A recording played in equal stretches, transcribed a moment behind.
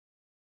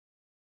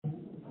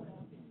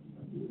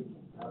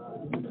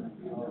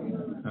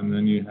and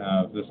then you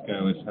have this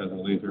guy which has a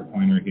laser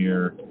pointer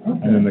here,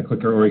 and then the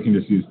clicker, or you can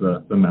just use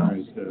the mouse.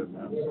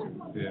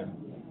 Yeah.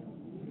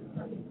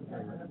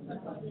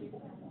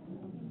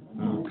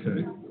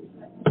 Okay.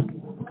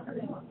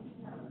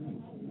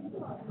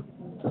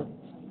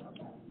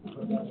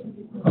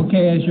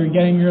 Okay, as you're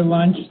getting your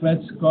lunch,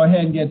 let's go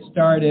ahead and get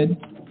started.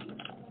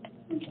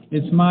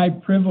 It's my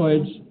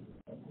privilege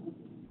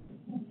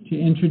to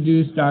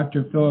introduce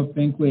Dr. Philip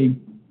Binkley,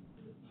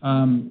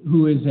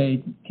 who is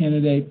a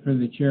candidate for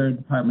the chair of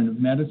the Department of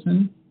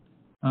Medicine.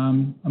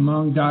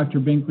 Among Dr.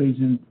 Binkley's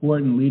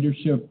important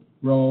leadership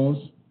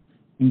roles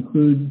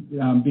include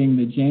being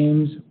the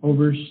James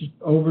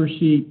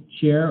Oversheet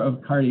Chair of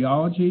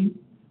Cardiology,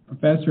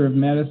 Professor of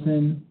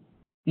Medicine,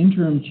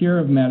 Interim Chair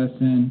of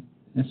Medicine,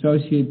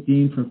 Associate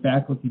Dean for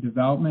Faculty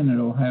Development at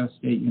Ohio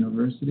State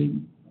University.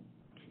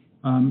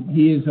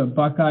 He is a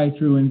Buckeye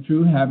through and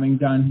through, having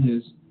done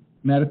his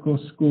medical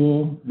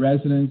school,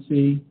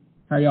 residency,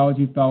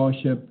 cardiology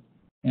fellowship,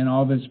 and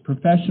all of his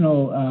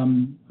professional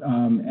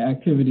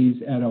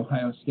activities at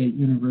Ohio State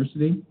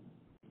University.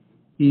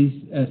 He's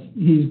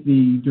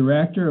the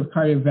Director of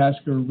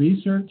Cardiovascular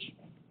Research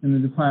in the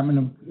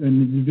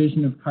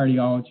Division of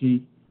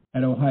Cardiology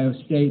at Ohio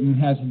State,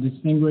 and has a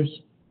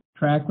distinguished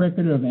track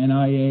record of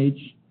NIH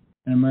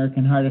and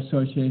American Heart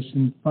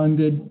Association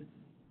funded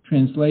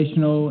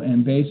translational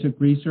and basic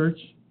research,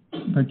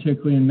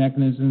 particularly in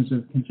mechanisms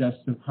of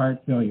congestive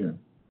heart failure.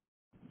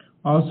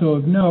 Also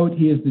of note,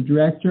 he is the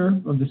director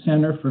of the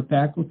Center for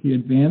Faculty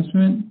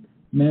Advancement,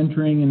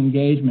 Mentoring, and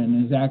Engagement,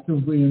 and is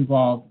actively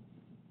involved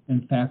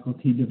in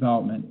faculty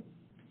development.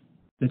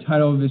 The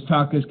title of this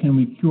talk is, Can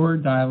We Cure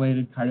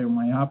Dilated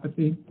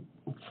Cardiomyopathy?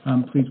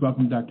 Please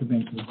welcome Dr.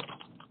 Binkley.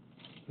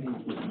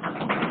 Thank you.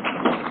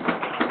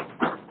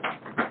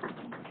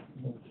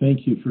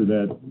 Thank you for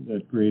that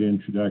great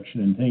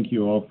introduction, and thank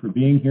you all for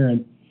being here,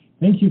 and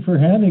thank you for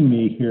having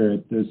me here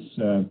at this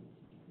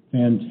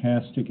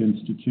fantastic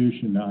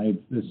institution.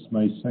 This is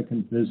my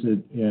second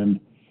visit, and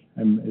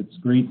it's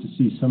great to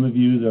see some of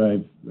you that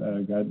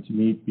I've gotten to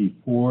meet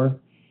before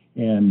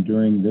and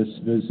during this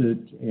visit,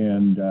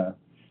 and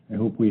I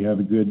hope we have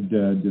a good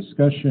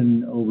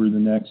discussion over the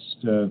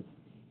next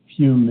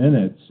few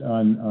minutes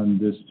on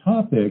this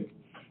topic.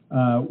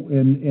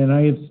 And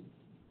I have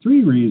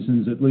three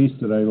reasons, at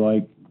least, that I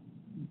like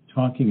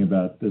talking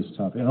about this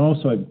topic. And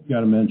also, I've got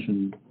to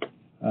mention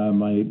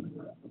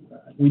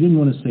we didn't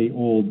want to say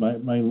old,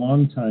 my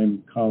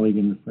longtime colleague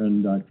and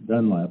friend, Dr.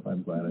 Dunlap,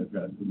 I'm glad I've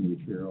gotten to meet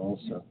here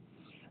also.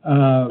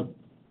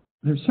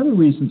 There's several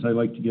reasons I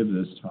like to give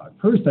this talk.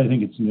 First, I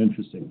think it's an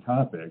interesting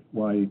topic.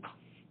 Why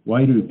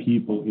do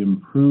people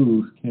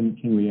improve?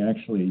 Can we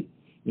actually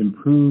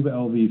improve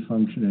LV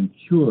function and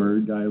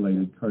cure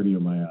dilated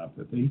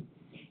cardiomyopathy?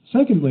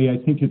 Secondly, I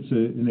think it's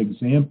an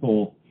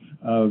example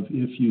of,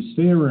 if you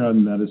stay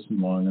around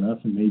medicine long enough,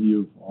 and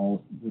maybe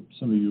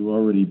some of you have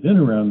already been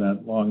around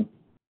that long,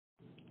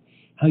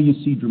 how you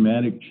see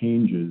dramatic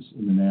changes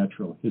in the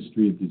natural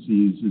history of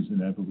diseases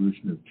and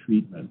evolution of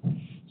treatment.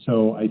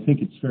 So I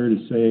think it's fair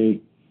to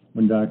say,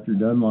 when Dr.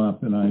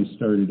 Dunlop and I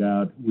started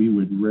out, we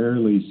would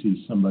rarely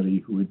see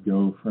somebody who would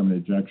go from an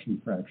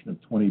ejection fraction of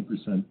 20%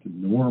 to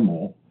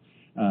normal.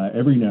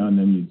 Every now and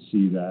then you'd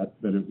see that,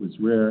 but it was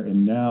rare.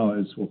 And now,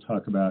 as we'll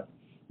talk about,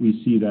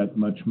 we see that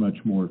much, much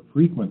more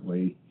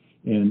frequently.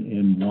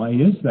 And why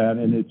is that?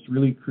 And it's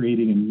really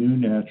creating a new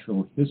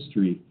natural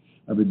history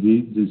of a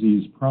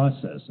disease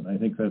process. And I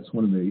think that's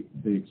one of the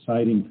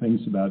exciting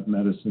things about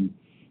medicine.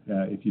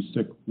 If you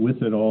stick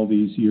with it all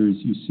these years,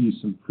 you see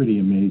some pretty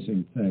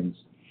amazing things.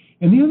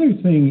 And the other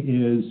thing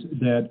is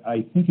that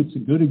I think it's a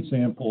good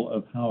example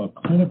of how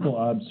a clinical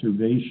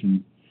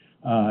observation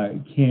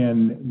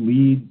can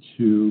lead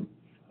to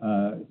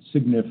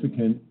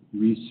significant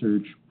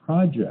research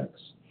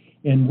projects.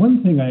 And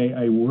one thing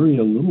I worry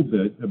a little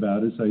bit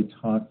about as I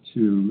talk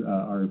to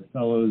our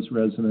fellows,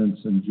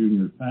 residents, and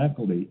junior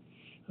faculty,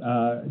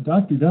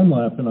 Dr.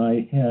 Dunlap and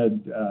I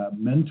had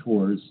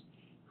mentors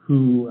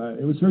who,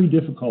 it was very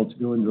difficult to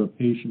go into a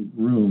patient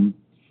room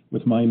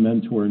with my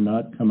mentor and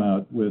not come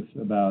out with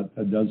about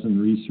a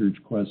dozen research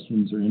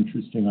questions or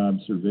interesting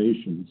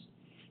observations,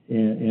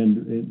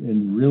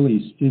 and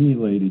really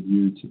stimulated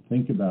you to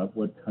think about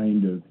what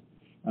kind of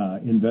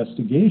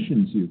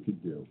investigations you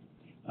could do.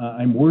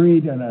 I'm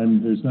worried,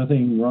 and there's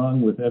nothing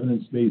wrong with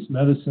evidence-based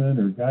medicine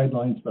or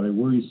guidelines, but I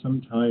worry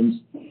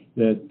sometimes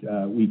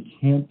that we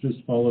can't just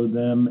follow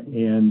them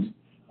and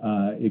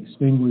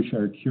extinguish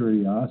our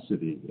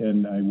curiosity.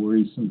 And I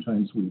worry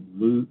sometimes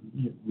we've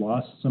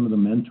lost some of the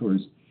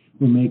mentors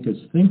who make us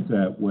think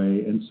that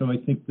way. And so I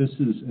think this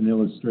is an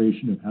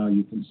illustration of how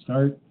you can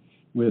start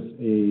with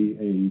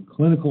a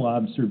clinical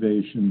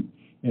observation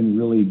and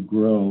really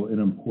grow an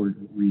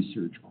important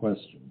research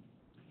question.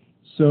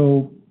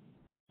 So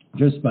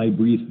just by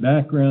brief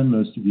background,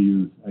 most of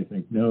you, I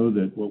think, know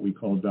that what we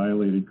call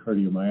dilated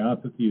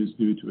cardiomyopathy is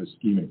due to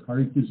ischemic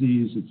heart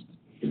disease.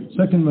 Its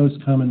second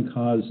most common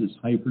cause is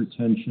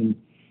hypertension.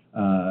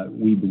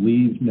 We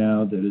believe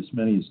now that as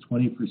many as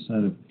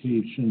 20% of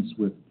patients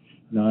with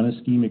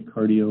non-ischemic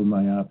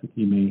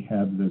cardiomyopathy may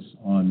have this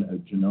on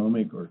a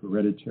genomic or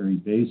hereditary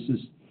basis.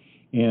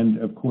 And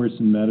of course,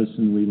 in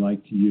medicine, we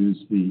like to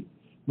use the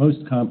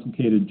most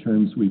complicated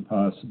terms we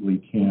possibly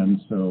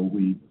can, so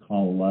we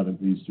call a lot of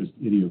these just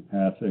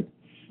idiopathic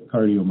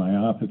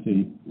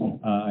cardiomyopathy.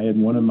 I had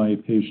one of my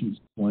patients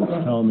once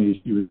tell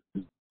me she was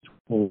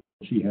told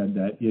she had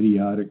that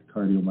idiotic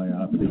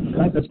cardiomyopathy.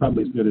 I think that's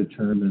probably as good a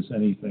term as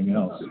anything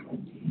else.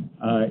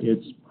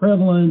 It's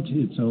prevalent.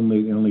 It's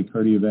only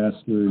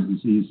cardiovascular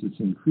disease that's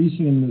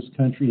increasing in this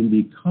country, and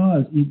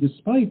because,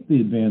 despite the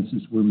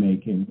advances we're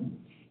making,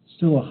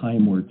 still a high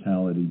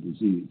mortality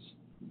disease.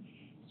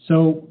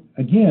 So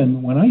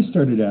again, when I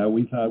started out,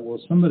 we thought, well,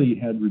 somebody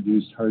had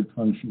reduced heart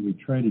function. We'd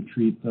try to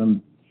treat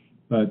them,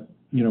 but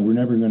we're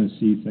never going to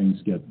see things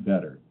get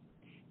better.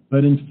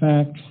 But in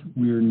fact,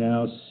 we're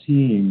now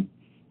seeing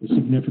a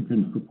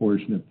significant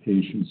proportion of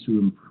patients who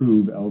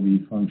improve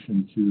LV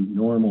function to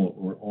normal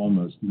or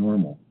almost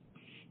normal.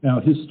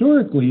 Now,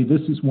 historically,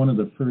 this is one of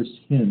the first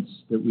hints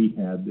that we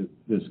had that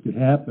this could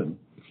happen.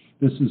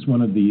 This is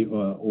one of the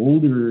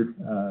older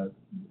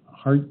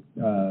heart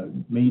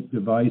mate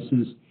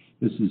devices.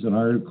 This is an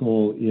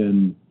article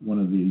in one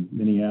of the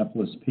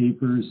Minneapolis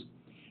papers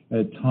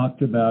that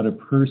talked about a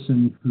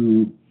person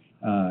who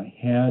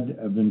had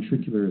a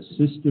ventricular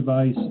assist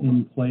device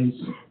in place.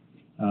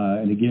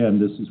 And again,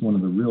 this is one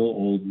of the real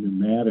old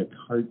pneumatic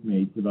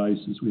HeartMate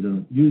devices we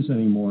don't use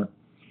anymore.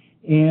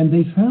 And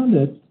they found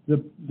that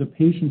the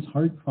patient's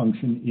heart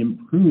function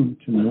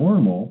improved to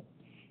normal.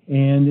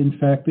 And in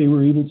fact, they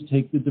were able to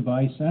take the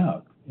device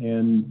out,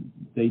 and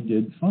they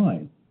did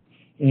fine.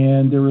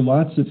 And there were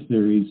lots of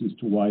theories as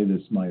to why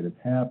this might have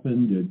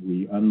happened. Did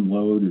we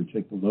unload or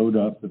take the load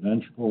off the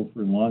ventricle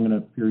for a long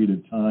enough period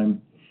of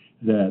time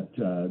that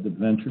the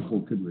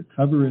ventricle could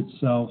recover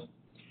itself?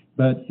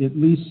 But at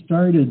least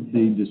started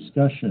the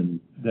discussion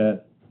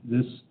that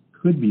this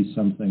could be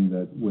something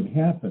that would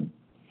happen.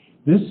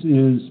 This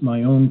is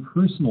my own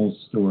personal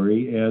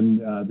story, and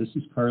this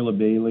is Carla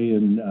Bailey,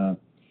 and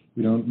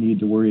we don't need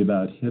to worry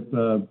about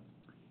HIPAA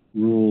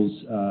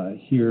rules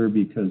here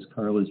because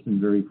Carla's been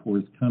very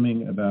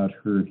forthcoming about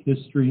her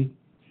history.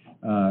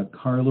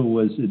 Carla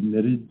was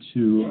admitted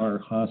to our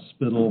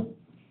hospital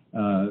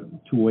to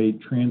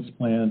await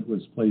transplant,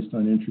 was placed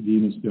on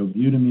intravenous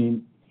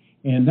dobutamine,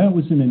 and that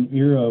was in an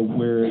era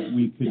where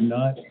we could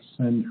not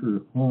send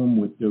her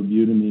home with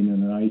dobutamine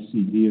in an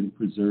ICD and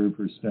preserve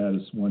her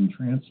status 1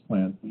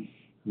 transplant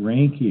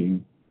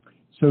ranking.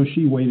 So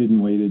she waited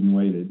and waited and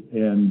waited,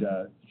 and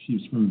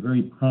she's from a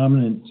very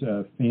prominent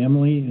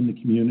family in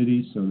the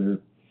community, so there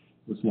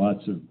was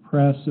lots of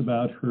press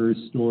about her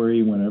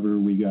story whenever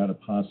we got a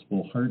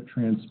possible heart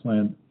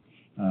transplant.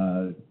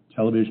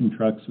 Television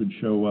trucks would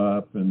show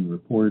up and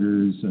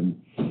reporters, and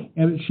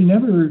she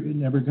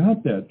never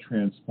got that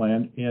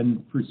transplant.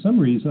 And for some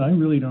reason, I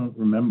really don't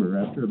remember,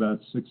 after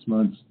about 6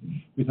 months,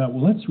 we thought,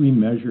 well, let's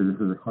remeasure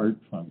her heart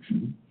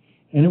function.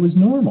 And it was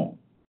normal.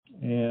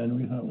 And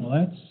we thought, well,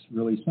 that's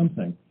really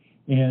something.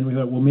 And we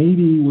thought, well,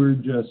 maybe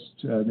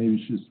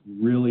maybe she's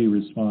really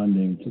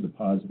responding to the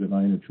positive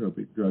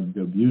inotropic drug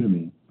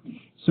dobutamine.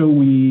 So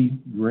we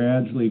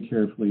gradually,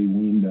 carefully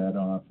weaned that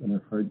off, and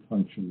her heart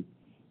function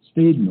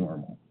stayed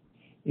normal.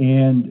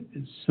 And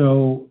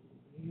so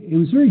it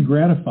was very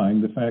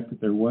gratifying, the fact that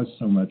there was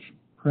so much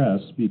press,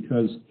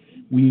 because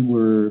we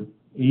were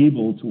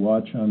able to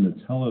watch on the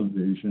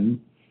television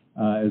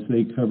as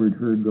they covered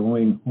her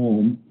going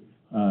home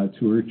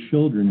to her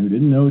children, who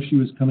didn't know she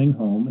was coming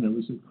home, and it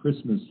was at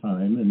Christmas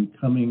time, and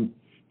coming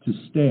to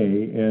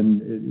stay.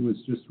 And it was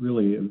just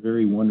really a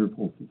very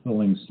wonderful,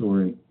 fulfilling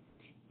story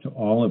to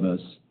all of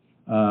us.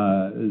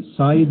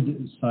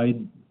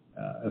 Side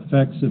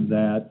effects of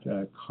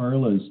that,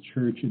 Carla's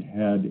church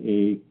had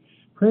a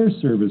prayer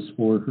service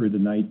for her the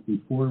night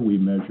before we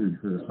measured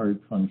her heart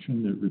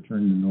function that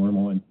returned to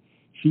normal, and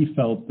she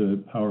felt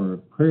the power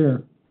of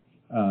prayer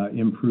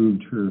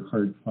improved her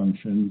heart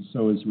function.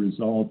 So as a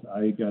result,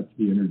 I got to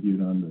be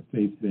interviewed on the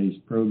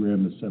faith-based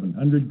program, the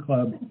 700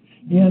 Club,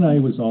 and I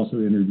was also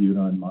interviewed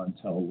on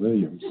Montel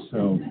Williams.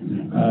 So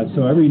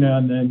every now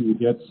and then you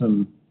get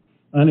some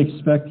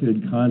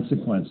unexpected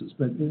consequences.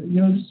 But,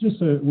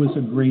 it was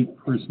a great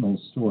personal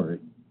story.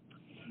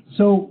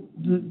 So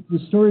the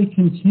story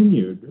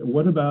continued.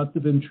 What about the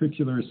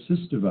ventricular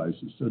assist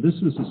devices? So this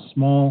was a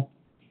small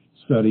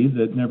study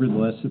that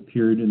nevertheless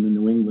appeared in the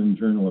New England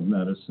Journal of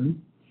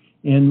Medicine,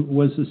 and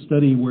was a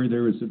study where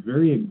there was a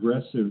very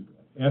aggressive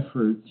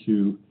effort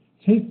to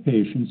take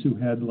patients who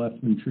had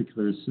left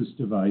ventricular assist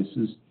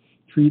devices,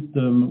 treat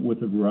them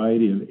with a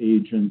variety of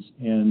agents,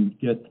 and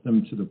get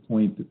them to the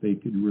point that they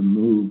could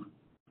remove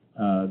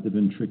the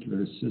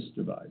ventricular assist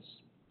device.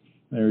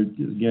 There,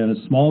 again,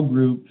 a small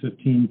group,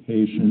 15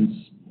 patients,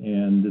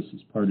 and this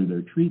is part of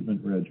their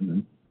treatment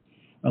regimen.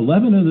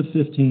 11 of the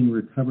 15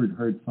 recovered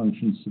heart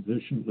function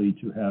sufficiently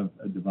to have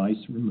a device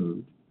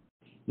removed.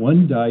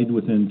 One died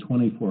within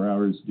 24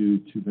 hours due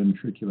to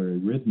ventricular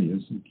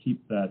arrhythmias, and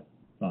keep that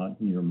thought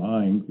in your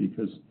mind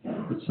because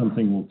it's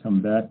something we'll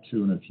come back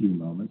to in a few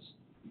moments.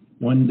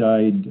 One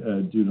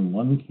died due to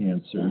lung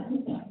cancer,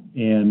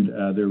 And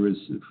there was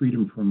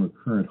freedom from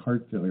recurrent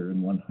heart failure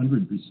in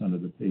 100%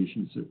 of the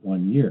patients at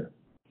 1 year.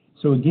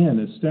 So again,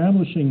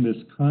 establishing this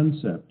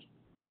concept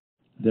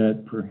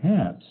that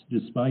perhaps,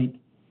 despite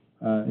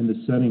in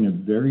the setting of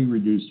very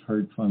reduced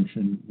heart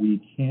function, we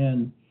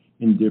can,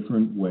 in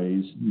different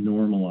ways,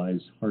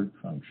 normalize heart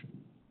function.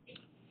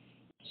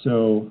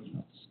 So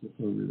I'll skip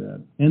over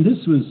that. And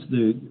this was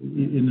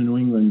in the New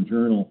England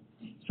Journal,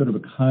 sort of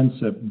a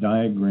concept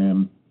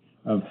diagram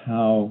of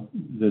how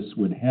this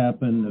would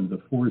happen, of the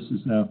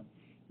forces. Now,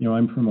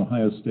 I'm from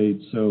Ohio State,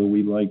 so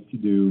we like to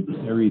do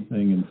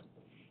everything in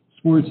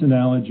sports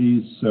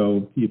analogies.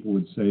 So people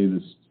would say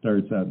this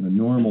starts out in a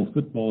normal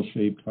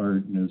football-shaped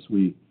heart, and as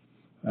we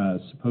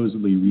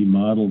supposedly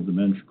remodel the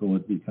ventricle,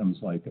 it becomes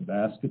like a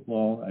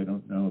basketball. I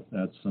don't know if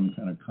that's some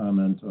kind of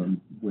comment on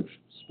which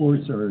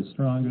sports are our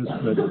strongest,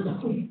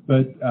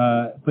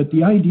 but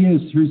the idea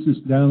is here's this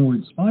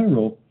downward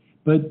spiral,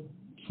 but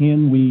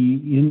can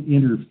we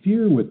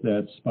interfere with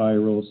that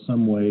spiral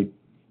some way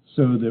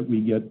so that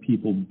we get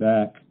people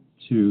back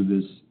to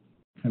this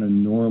kind of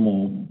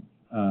normal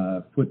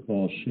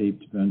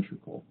football-shaped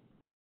ventricle?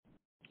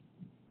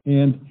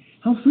 And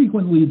how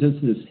frequently does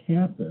this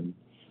happen?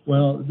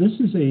 Well, this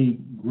is a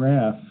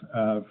graph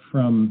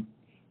from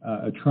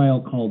a trial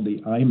called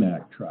the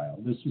IMAC trial.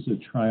 This is a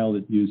trial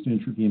that used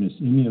intravenous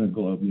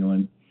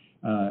immunoglobulin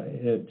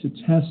to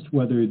test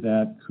whether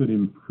that could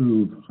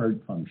improve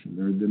heart function.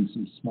 There have been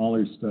some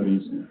smaller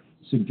studies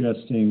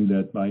suggesting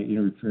that by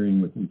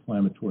interfering with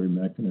inflammatory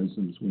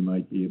mechanisms, we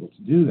might be able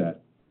to do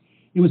that.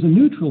 It was a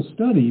neutral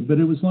study, but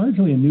it was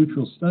largely a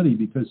neutral study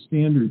because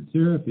standard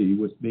therapy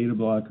with beta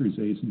blockers,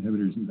 ACE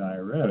inhibitors, and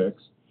diuretics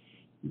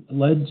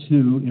led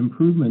to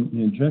improvement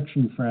in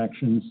ejection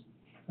fractions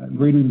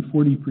greater than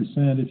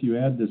 40%. If you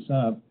add this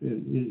up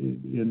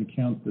and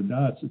count the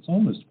dots, it's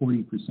almost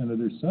 40% of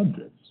their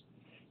subjects.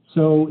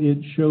 So it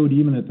showed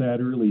even at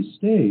that early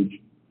stage,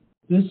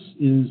 this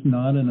is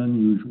not an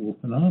unusual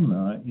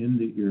phenomenon in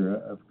the era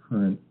of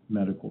current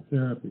medical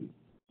therapy.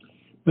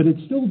 But it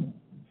still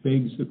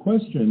begs the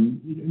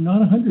question,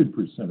 not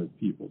 100% of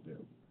people do.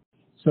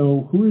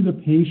 So who are the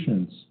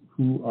patients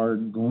who are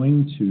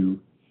going to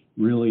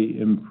really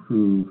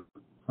improve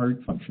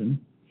heart function?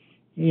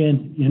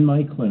 And in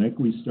my clinic,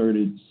 we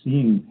started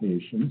seeing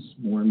patients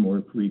more and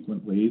more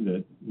frequently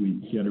that we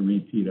get a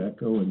repeat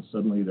echo and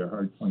suddenly their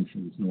heart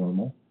function is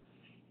normal.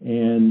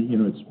 And,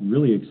 it's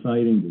really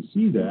exciting to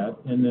see that,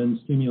 and then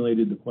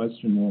stimulated the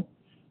question, well,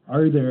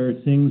 are there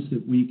things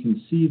that we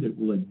can see that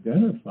will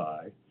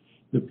identify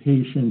the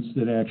patients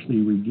that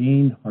actually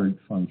regain heart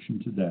function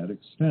to that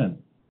extent?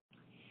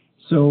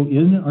 So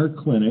in our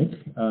clinic,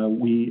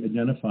 we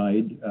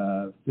identified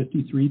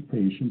 53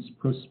 patients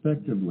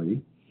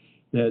prospectively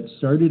that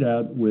started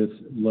out with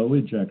low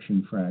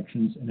ejection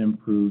fractions and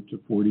improved to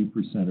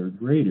 40% or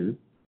greater.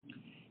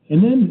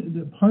 And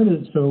then part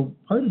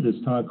of this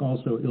talk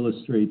also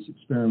illustrates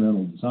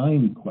experimental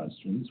design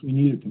questions. We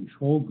need a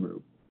control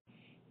group.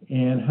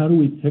 And how do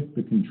we pick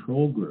the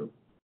control group?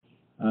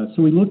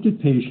 So we looked at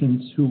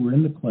patients who were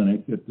in the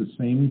clinic at the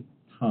same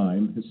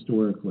time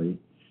historically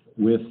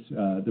with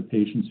the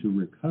patients who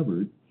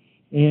recovered.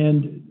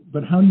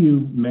 But how do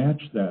you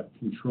match that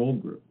control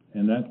group?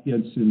 And that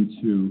gets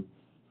into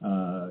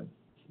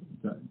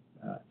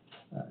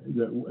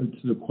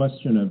the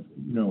question of,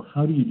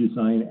 how do you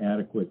design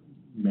adequate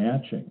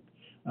matching?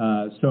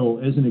 So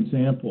as an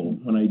example,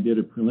 when I did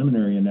a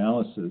preliminary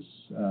analysis,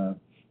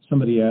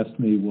 somebody asked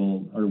me,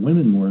 well, are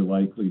women more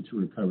likely to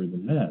recover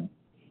than men?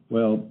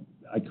 Well,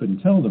 I couldn't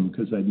tell them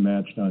because I'd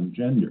matched on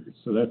gender.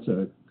 So that's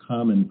a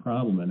common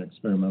problem in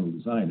experimental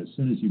design. As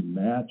soon as you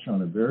match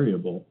on a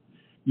variable,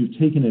 you've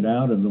taken it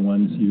out of the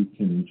ones you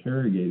can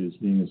interrogate as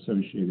being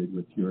associated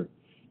with your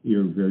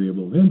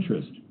variable of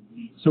interest.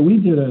 So we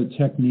did a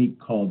technique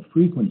called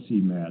frequency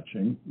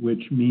matching,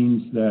 which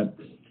means that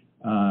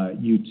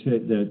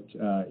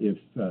if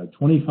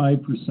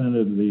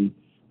 25% of the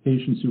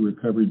patients who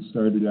recovered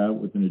started out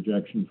with an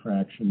ejection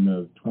fraction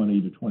of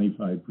 20 to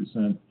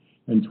 25%,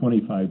 and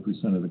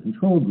 25% of the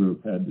control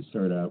group had to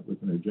start out with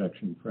an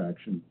ejection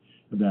fraction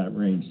of that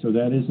range. So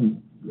that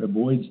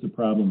avoids the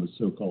problem of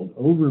so-called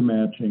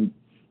overmatching,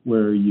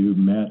 where you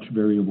match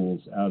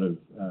variables out of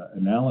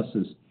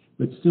analysis,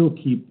 but still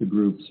keep the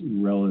groups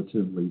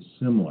relatively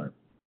similar.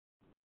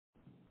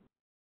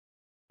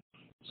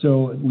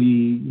 So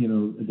we,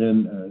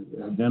 then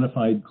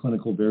identified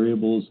clinical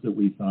variables that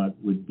we thought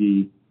would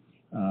be,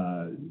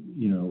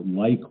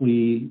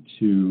 likely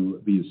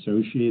to be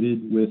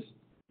associated with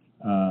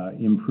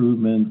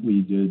improvement.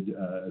 We did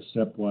a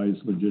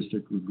stepwise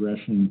logistic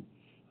regression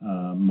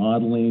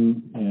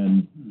modeling,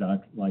 and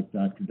like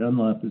Dr.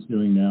 Dunlap is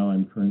doing now, I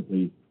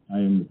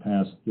in the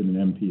past did an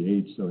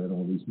MPH, so I had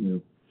all these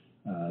new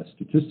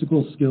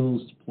statistical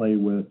skills to play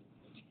with,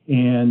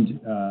 and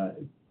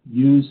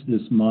use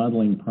this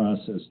modeling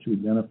process to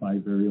identify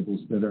variables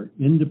that are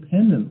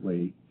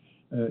independently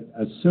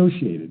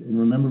associated. And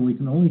remember, we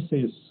can only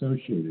say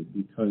associated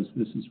because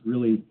this is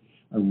really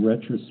a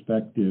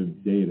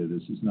retrospective data.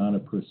 This is not a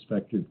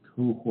prospective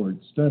cohort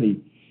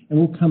study. And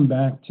we'll come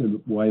back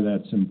to why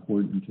that's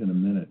important in a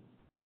minute.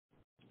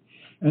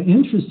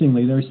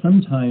 Interestingly, there are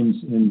some times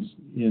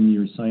in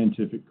your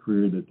scientific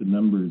career that the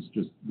numbers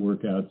just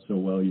work out so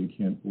well you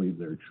can't believe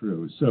they're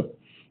true. So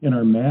in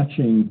our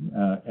matching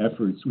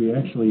efforts, we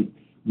actually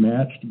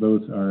matched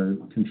both our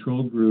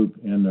control group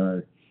and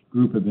our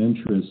group of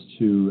interest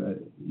to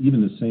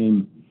even the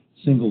same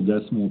single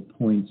decimal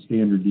point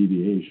standard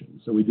deviation.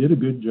 So we did a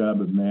good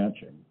job of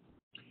matching.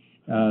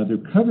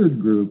 The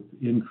covered group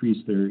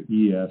increased their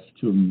EF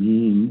to a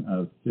mean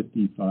of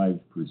 55%,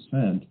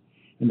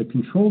 and the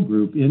control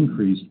group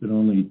increased, but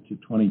only to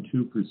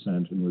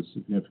 22%, and was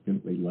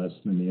significantly less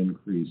than the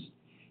increase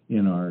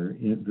in our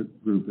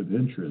group of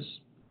interest.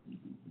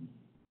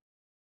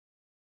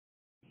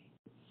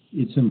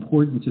 It's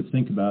important to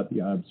think about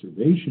the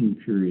observation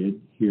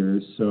period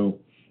here. So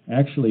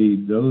actually,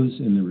 those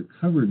in the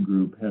recovered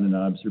group had an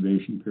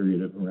observation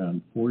period of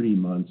around 40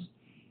 months,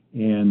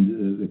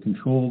 and the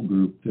control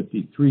group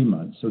 53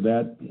 months. So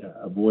that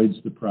avoids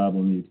the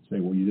problem. You could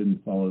say, well, you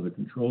didn't follow the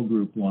control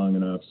group long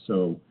enough,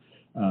 so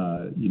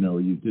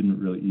you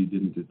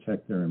didn't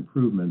detect their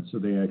improvement. So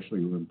they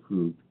actually were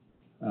improved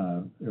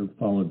or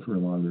followed for a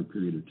longer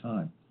period of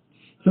time.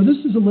 So this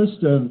is a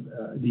list of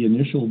the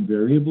initial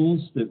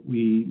variables that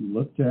we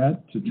looked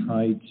at to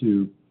try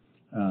to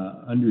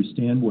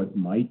understand what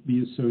might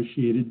be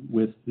associated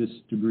with this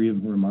degree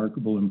of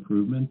remarkable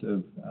improvement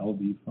of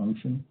LV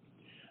function.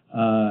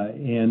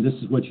 And this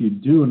is what you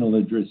do in a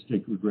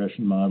logistic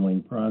regression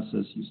modeling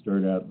process. You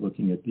start out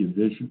looking at the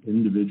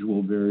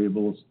individual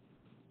variables,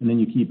 and then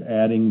you keep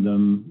adding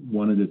them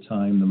one at a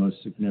time, the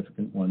most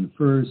significant one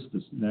first,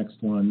 the next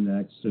one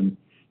next,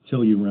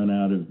 until you run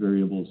out of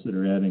variables that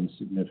are adding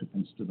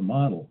significance to the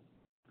model.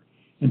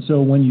 And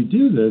so when you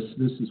do this,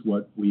 this is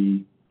what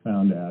we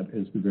found out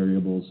as the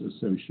variables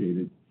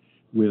associated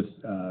with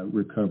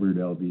recovered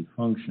LV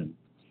function.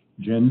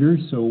 Gender,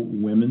 so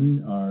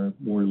women are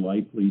more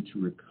likely to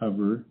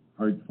recover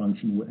heart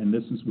function, and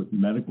this is with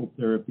medical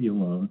therapy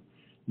alone,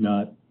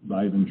 not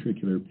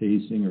biventricular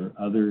pacing or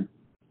other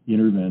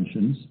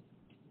interventions.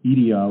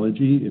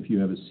 Etiology, if you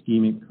have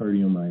ischemic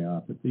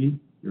cardiomyopathy,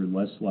 you're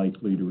less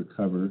likely to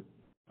recover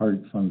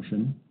heart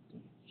function.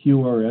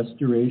 QRS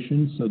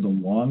duration, so the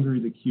longer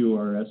the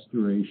QRS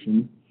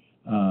duration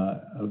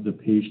of the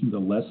patient, the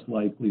less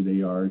likely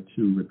they are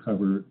to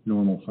recover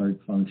normal heart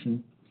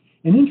function.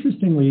 And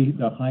interestingly,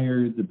 the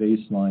higher the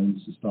baseline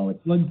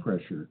systolic blood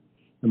pressure,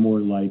 the more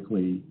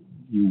likely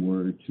you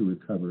were to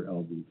recover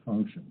LV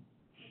function.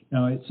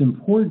 Now, it's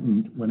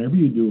important whenever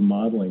you do a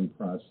modeling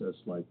process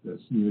like this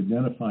and you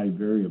identify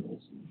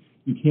variables,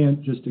 you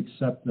can't just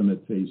accept them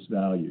at face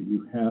value.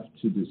 You have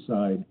to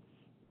decide,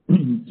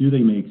 do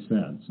they make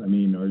sense? I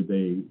mean, are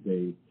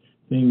they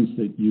things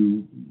that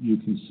you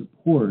can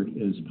support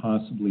as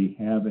possibly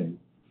having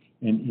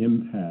an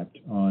impact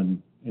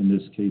on, in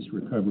this case,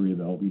 recovery of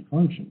LV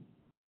function?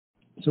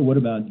 So what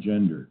about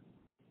gender?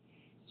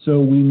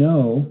 So we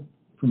know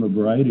from a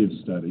variety of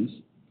studies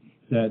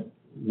that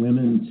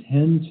women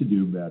tend to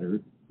do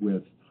better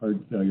with heart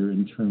failure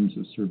in terms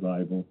of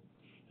survival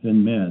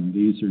than men.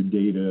 These are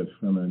data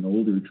from an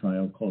older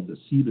trial called the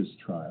CEBUS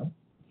trial,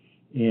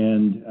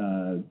 and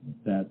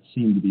that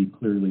seemed to be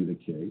clearly the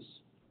case.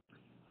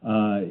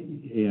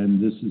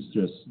 And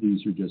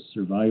these are just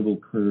survival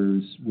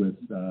curves with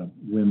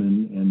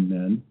women and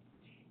men,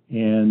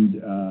 and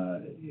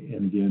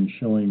again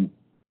showing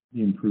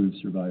the improved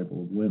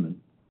survival of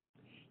women.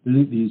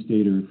 These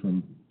data are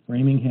from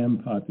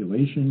Framingham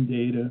population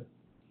data,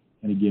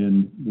 and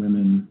again,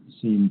 women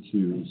seem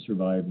to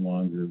survive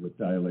longer with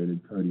dilated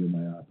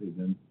cardiomyopathy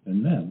than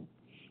men.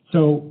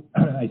 So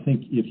I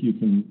think if you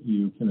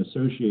can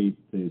associate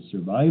the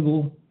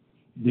survival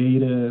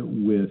data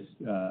with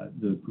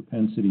the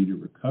propensity to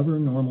recover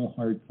normal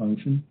heart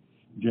function,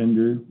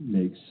 gender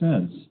makes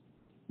sense.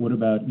 What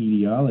about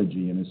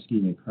etiology and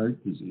ischemic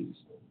heart disease?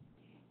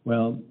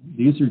 Well,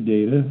 these are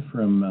data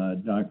from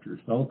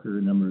Dr. Felker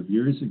a number of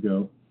years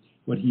ago.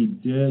 What he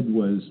did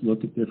was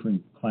look at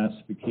different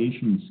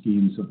classification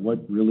schemes of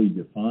what really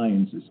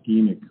defines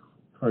ischemic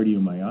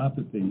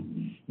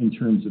cardiomyopathy in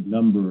terms of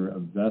number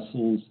of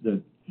vessels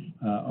that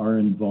are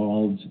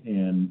involved,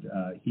 and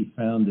he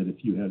found that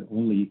if you had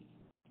only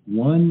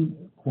one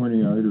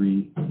coronary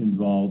artery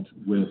involved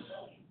with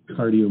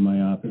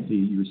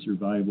cardiomyopathy, your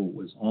survival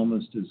was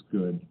almost as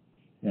good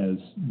as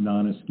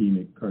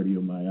non-ischemic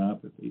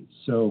cardiomyopathy.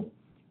 So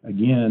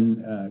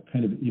again,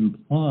 kind of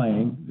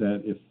implying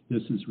that if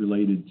this is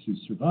related to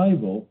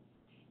survival,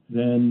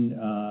 then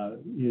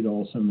it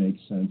also makes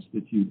sense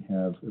that you'd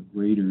have a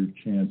greater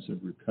chance of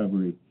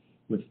recovery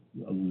with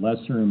a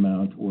lesser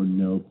amount or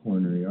no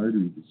coronary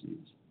artery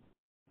disease.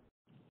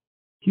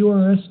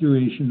 QRS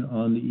duration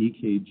on the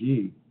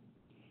EKG.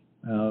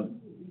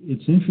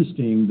 It's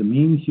interesting, the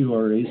mean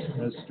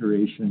QRS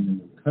duration in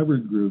the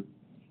recovered group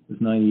was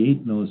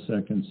 98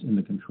 milliseconds. In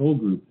the control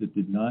group that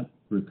did not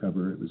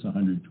recover, it was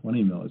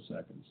 120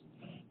 milliseconds.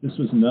 This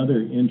was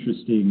another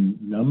interesting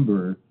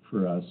number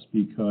for us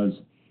because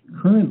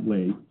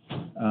currently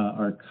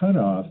our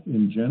cutoff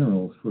in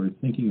general for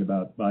thinking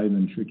about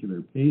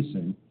biventricular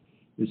pacing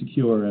is a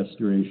QRS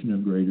duration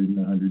of greater than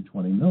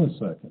 120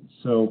 milliseconds.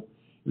 So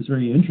it was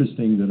very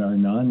interesting that our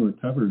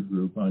non-recovered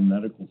group on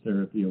medical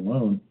therapy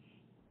alone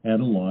had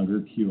a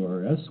longer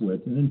QRS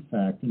width, and in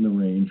fact in the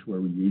range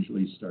where we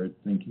usually start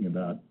thinking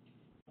about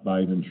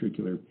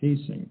biventricular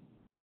pacing.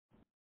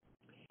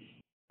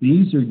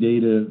 These are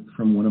data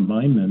from one of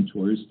my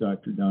mentors,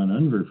 Dr. Don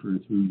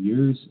Unverfurth, who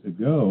years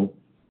ago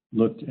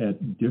looked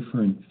at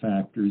different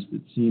factors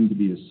that seem to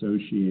be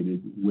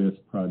associated with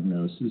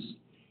prognosis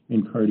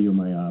in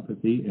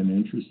cardiomyopathy, and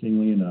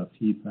interestingly enough,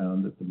 he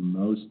found that the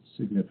most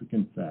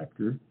significant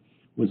factor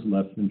was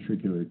left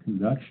ventricular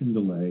conduction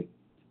delay,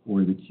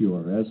 or the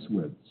QRS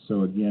width.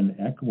 So again,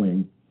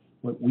 echoing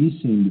what we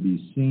seem to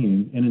be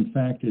seeing, and in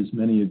fact, as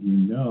many of you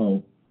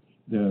know,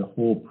 the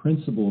whole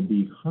principle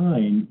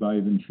behind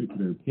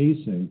biventricular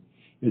pacing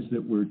is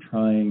that we're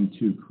trying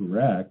to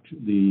correct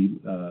the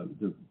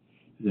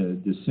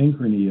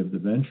dysynchrony of the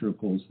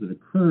ventricles that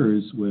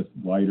occurs with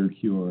wider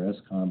QRS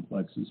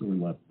complexes or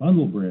left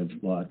bundle branch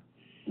block.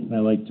 And I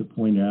like to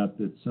point out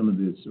that some of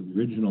this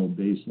original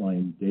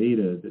baseline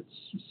data that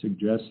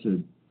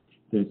suggested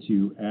that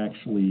you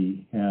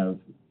actually have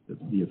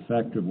the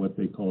effect of what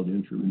they called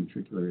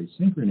intraventricular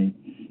asynchrony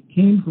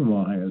came from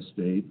Ohio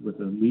State, with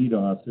a lead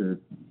author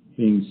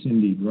being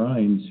Cindy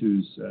Grimes,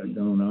 who's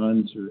gone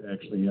on to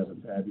actually have a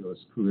fabulous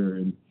career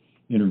in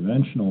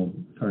interventional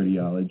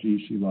cardiology.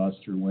 She lost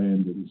her way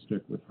and didn't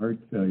stick with heart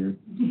failure.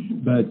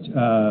 But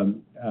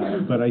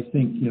I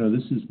think, you know,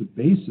 this is the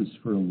basis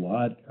for a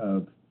lot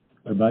of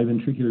our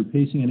biventricular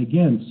pacing, and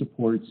again,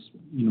 supports,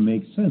 you know,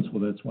 makes sense.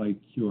 Well, that's why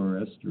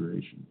QRS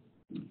duration.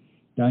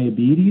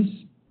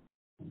 Diabetes,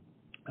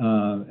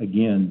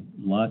 again,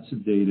 lots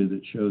of data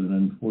that show that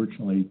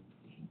unfortunately,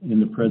 in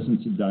the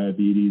presence of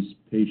diabetes,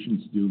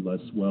 patients do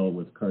less well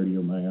with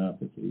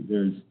cardiomyopathy.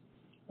 There's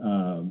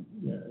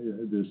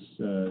this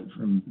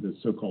from the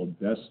so-called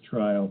BEST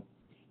trial,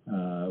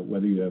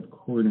 whether you have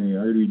coronary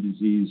artery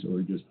disease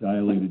or just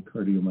dilated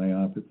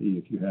cardiomyopathy,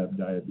 if you have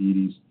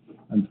diabetes,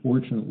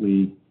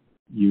 unfortunately,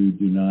 you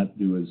do not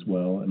do as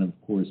well. And of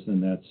course,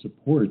 then that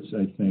supports,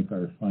 I think,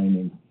 our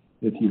finding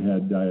if you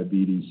had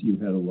diabetes, you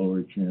had a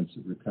lower chance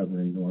of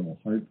recovering normal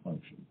heart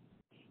function.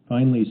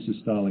 Finally,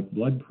 systolic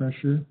blood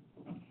pressure.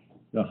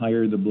 The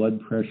higher the blood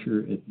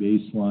pressure at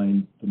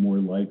baseline, the more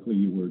likely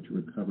you were to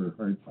recover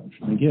heart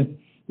function. Again,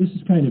 this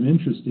is kind of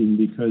interesting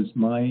because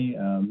my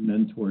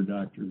mentor,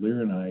 Dr.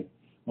 Lear, and I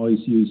always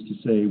used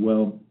to say,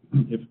 well,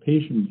 if a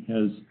patient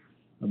has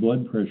a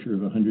blood pressure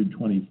of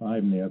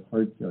 125 and they have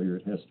heart failure,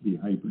 it has to be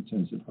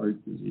hypertensive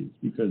heart disease,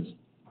 because,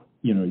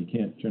 you know, you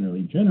can't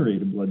generally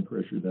generate a blood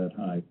pressure that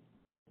high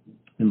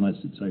unless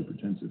it's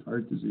hypertensive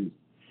heart disease.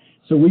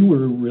 So we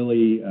were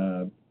really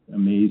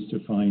amazed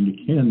to find,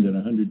 again, that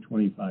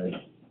 125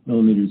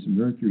 millimeters of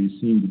mercury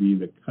seemed to be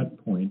the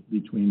cut point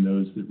between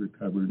those that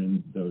recovered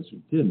and those who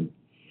didn't.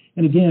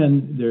 And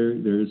again,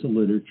 there's a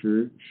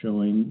literature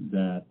showing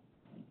that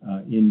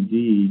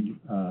indeed,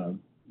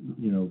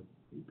 you know,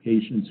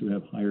 patients who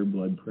have higher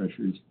blood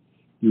pressures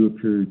do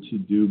appear to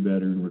do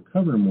better and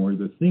recover more.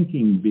 The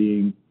thinking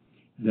being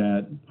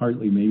that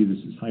partly maybe this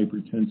is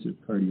hypertensive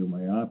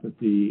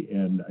cardiomyopathy,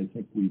 and I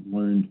think we've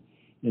learned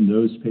in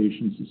those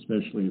patients,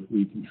 especially if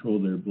we control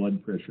their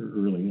blood pressure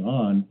early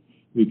on,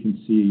 we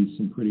can see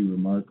some pretty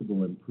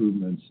remarkable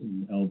improvements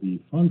in LV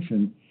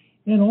function.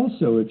 And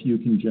also, if you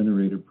can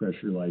generate a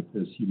pressure like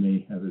this, you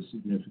may have a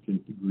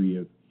significant degree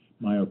of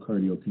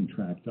myocardial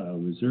contractile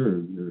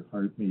reserve. Your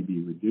heart may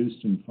be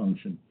reduced in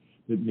function,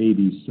 but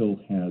maybe still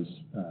has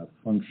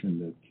function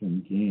that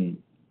can gain.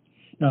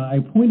 Now, I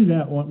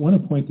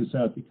want to point this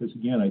out because,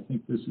 again, I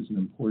think this is an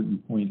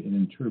important point in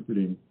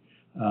interpreting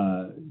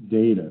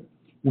data.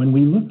 When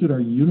we looked at our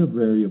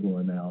univariable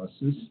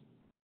analysis,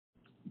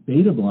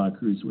 beta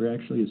blockers were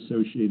actually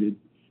associated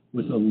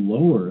with a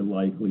lower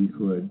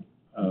likelihood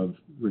of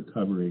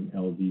recovering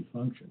LV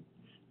function,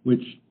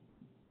 which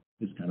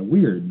is kind of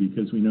weird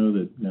because we know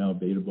that now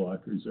beta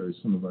blockers are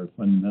some of our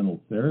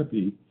fundamental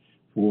therapy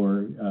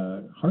for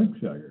heart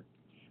failure.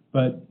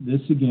 But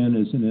this, again,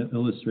 is an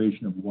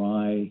illustration of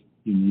why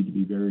you need to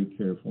be very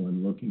careful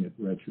in looking at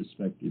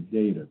retrospective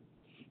data,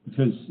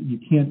 because you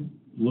can't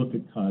look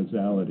at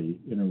causality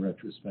in a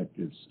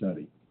retrospective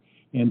study.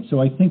 And so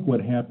I think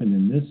what happened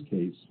in this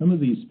case, some of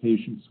these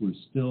patients were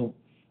still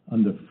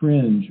on the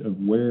fringe of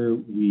where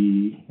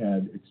we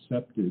had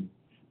accepted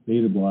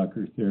beta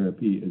blocker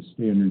therapy as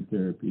standard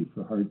therapy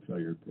for heart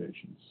failure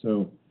patients.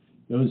 So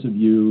those of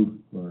you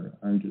who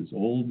aren't as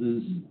old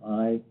as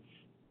I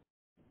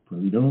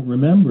probably don't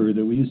remember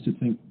that we used to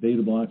think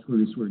beta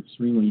blockers were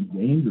extremely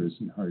dangerous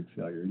in heart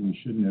failure and you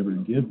should never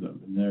give them.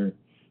 And there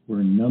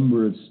were a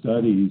number of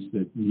studies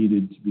that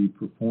needed to be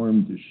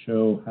performed to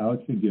show how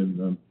to give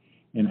them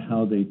and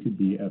how they could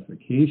be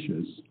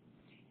efficacious.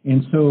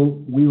 And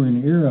so we were in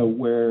an era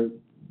where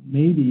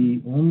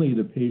maybe only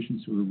the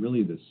patients who were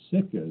really the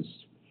sickest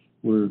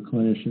were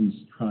clinicians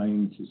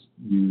trying to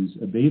use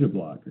a beta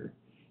blocker.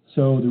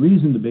 So the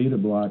reason the beta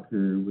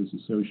blocker was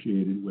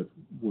associated with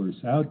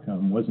worse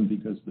outcome wasn't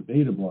because the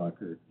beta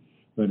blocker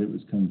but it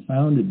was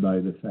confounded by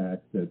the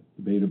fact that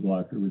the beta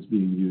blocker was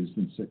being used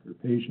in sicker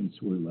patients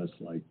who were less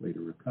likely to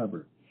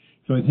recover.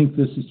 So I think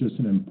this is just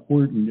an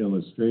important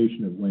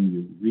illustration of when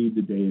you read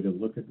the data,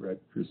 look at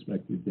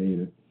retrospective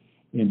data,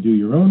 and do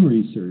your own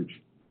research,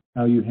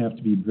 how you have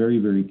to be very,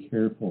 very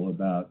careful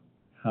about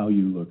how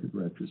you look at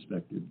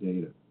retrospective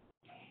data.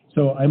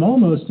 So I'm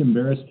almost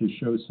embarrassed to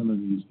show some of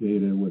these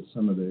data with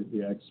some of the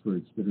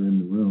experts that are in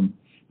the room,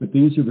 but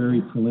these are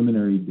very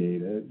preliminary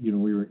data. You know,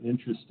 we were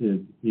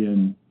interested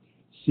in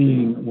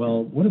seeing,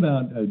 well, what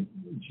about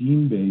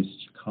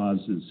gene-based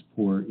causes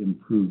for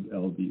improved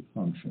LV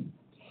function?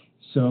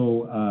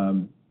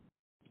 So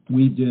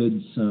we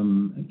did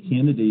some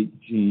candidate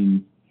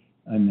gene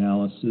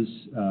analysis,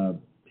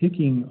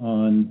 picking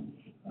on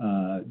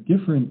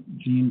different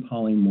gene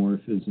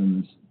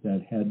polymorphisms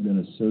that had been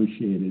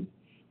associated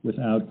with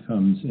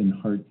outcomes in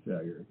heart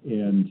failure.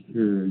 And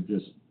here are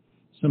just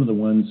some of the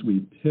ones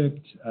we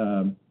picked.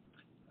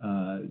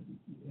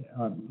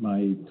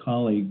 My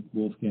colleague,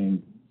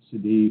 Wolfgang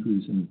Sadi,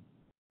 who's an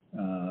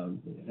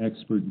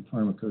expert in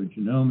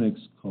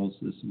pharmacogenomics, calls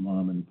this a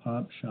mom and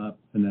pop shop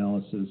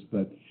analysis,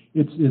 but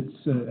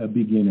it's a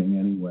beginning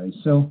anyway.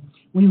 So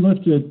we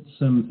looked at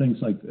some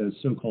things like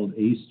so-called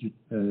ACE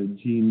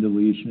gene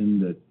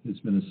deletion that has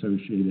been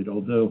associated,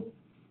 although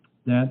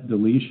that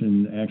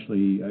deletion,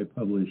 actually, I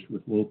published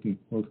with Wolfgang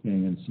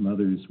and some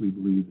others, we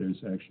believe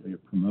there's actually a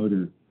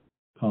promoter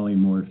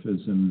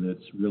polymorphism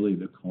that's really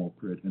the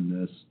culprit in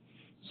this.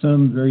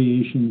 Some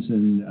variations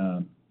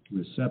in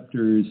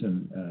receptors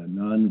and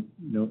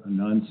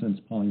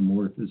nonsense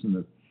polymorphism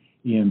of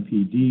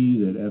EMPD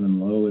that Evan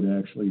Lowe had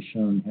actually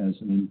shown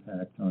has an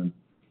impact on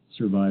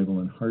survival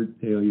and heart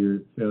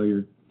failure.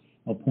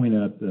 I'll point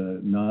out the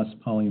NOS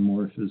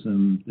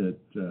polymorphism that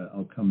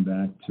I'll come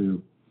back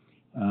to.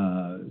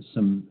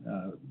 Some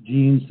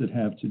genes that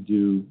have to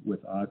do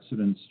with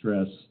oxidant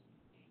stress,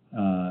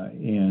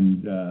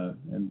 and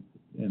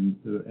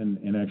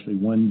actually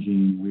one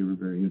gene we were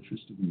very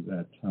interested in at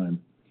that time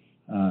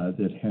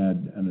that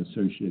had an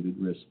associated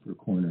risk for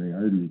coronary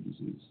artery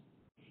disease.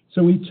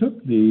 So we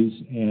took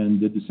these and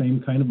did the same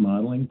kind of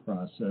modeling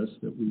process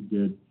that we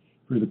did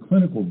for the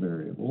clinical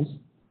variables,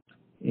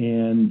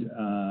 and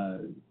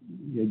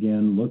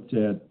again looked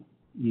at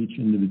each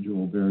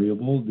individual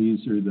variable.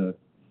 These are the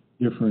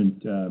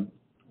different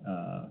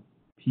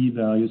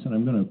p-values, and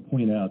I'm going to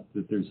point out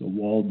that there's a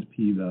walled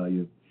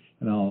p-value,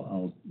 and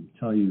I'll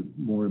tell you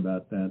more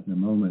about that in a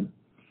moment.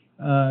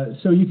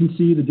 So you can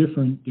see the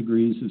different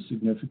degrees of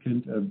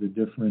significance of the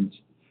different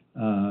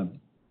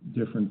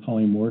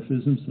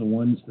polymorphisms. The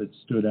ones that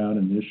stood out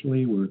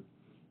initially were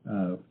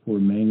for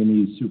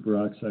manganese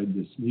superoxide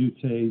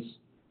dismutase.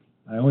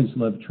 I always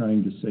love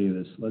trying to say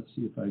this. Let's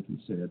see if I can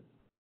say it.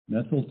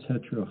 Methyl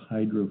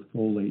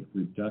tetrahydrofolate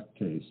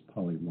reductase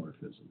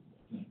polymorphism.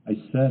 I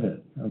said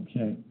it,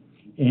 okay.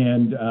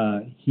 And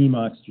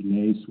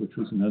hemoxygenase, which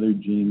was another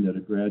gene that a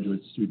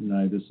graduate student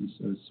and I, this is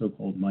a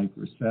so-called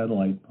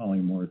microsatellite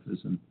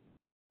polymorphism.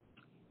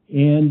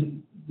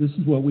 And this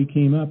is what we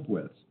came up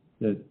with.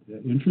 That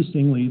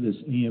interestingly, this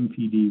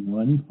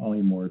AMPD1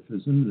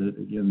 polymorphism that,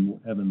 again,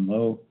 Evan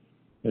Lowe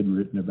had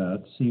written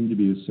about seemed to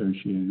be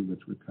associated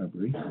with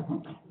recovery.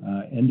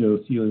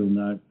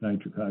 Endothelial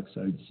nitric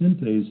oxide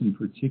synthase, and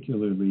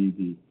particularly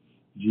the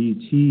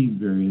GT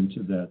variant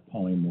of that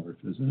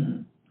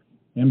polymorphism.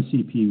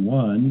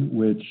 MCP1,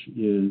 which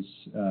is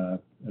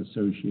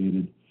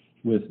associated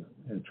with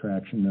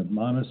attraction of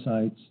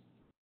monocytes,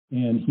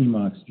 and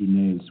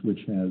hemoxygenase,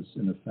 which has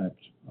an effect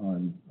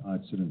on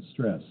oxidant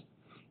stress.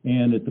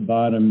 And at the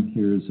bottom,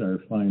 here's our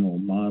final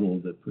model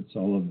that puts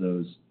all of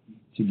those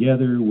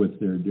together with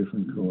their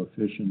different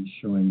coefficients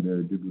showing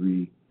their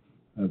degree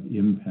of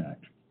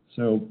impact.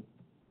 So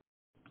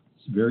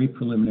it's very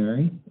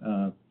preliminary,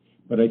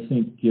 but I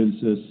think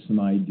gives us some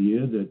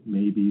idea that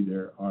maybe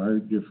there are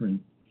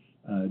different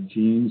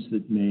genes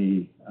that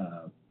may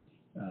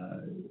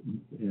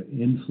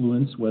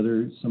influence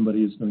whether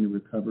somebody is going to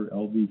recover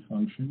LV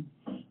function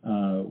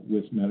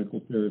with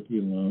medical therapy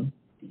alone.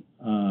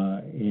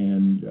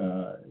 And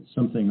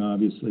something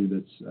obviously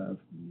that's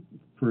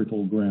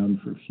fertile ground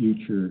for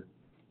future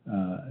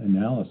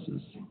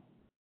analysis.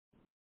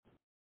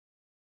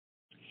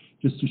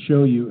 Just to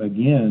show you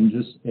again,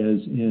 just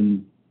as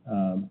in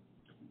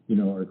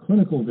our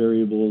clinical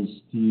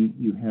variables,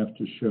 you have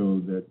to show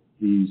that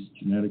these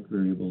genetic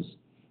variables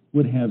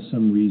would have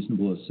some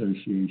reasonable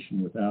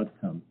association with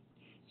outcome.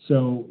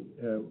 So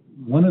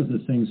one of the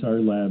things our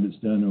lab has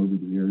done over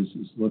the years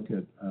is look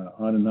at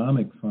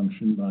autonomic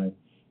function by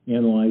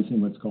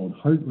analyzing what's called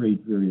heart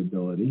rate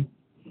variability.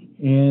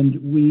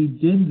 And we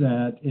did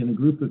that in a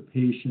group of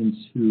patients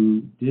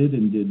who did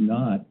and did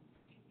not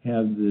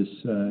have this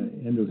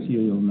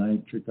endothelial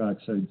nitric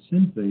oxide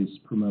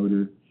synthase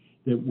promoter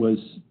that was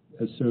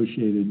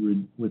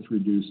associated with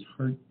reduced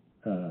heart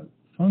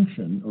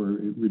function, or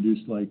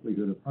reduced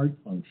likelihood of heart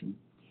function.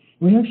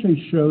 We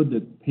actually showed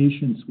that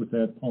patients with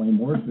that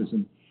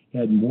polymorphism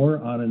had more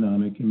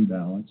autonomic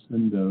imbalance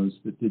than those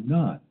that did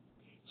not.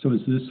 So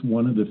is this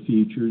one of the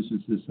features,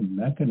 is this a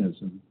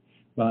mechanism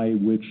by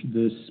which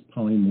this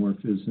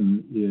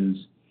polymorphism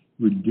is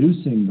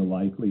reducing the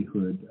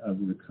likelihood of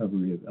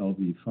recovery of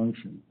LV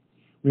function.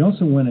 We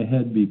also went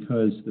ahead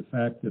because the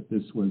fact that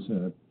this was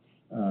a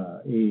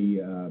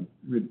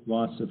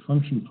loss of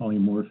function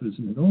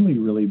polymorphism had only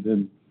really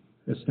been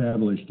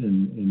established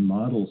in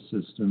model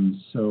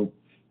systems. So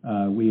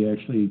we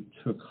actually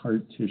took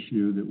heart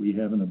tissue that we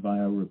have in a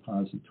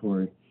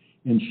biorepository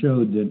and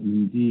showed that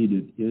indeed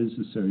it is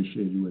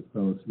associated with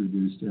both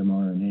reduced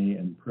mRNA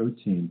and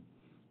protein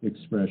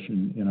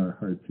expression in our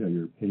heart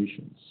failure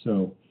patients.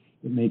 So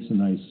it makes a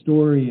nice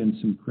story and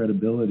some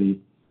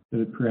credibility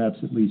that perhaps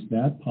at least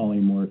that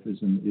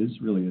polymorphism is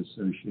really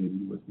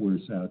associated with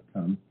worse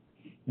outcome,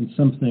 and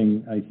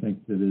something I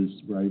think that is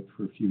ripe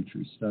for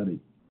future study.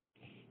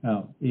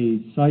 Now, a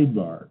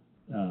sidebar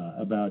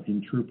about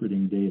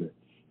interpreting data.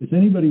 Has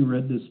anybody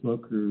read this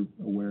book or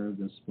aware of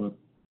this book?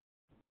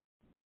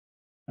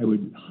 I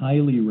would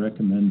highly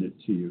recommend it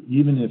to you,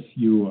 even if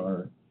you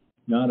are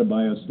not a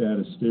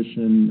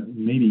biostatistician,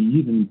 maybe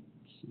even,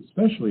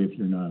 especially if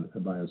you're not a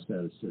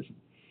biostatistician.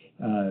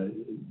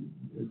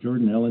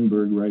 Jordan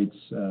Ellenberg writes,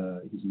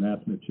 he's a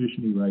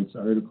mathematician, he writes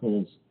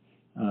articles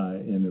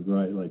in a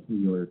variety, like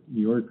New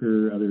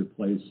Yorker, other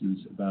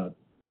places, about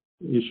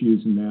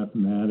issues in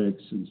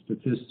mathematics and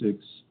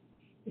statistics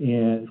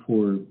and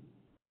for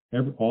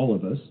all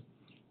of us.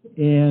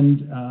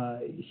 And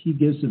he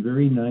gives a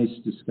very nice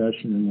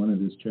discussion in one of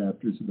his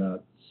chapters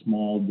about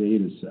small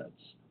data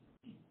sets.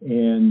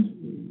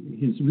 And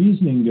his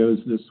reasoning goes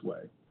this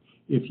way.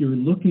 If you're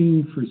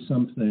looking for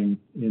something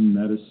in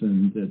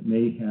medicine that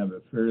may have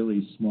a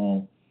fairly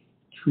small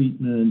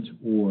treatment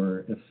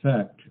or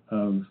effect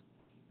of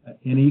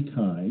any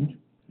kind,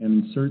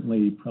 and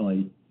certainly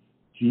probably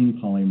gene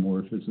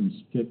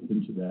polymorphisms fit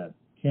into that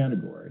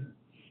category,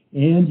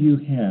 and you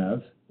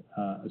have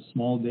a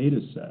small data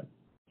set,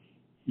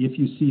 if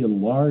you see a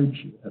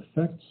large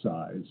effect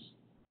size,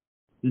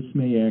 this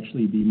may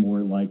actually be more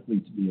likely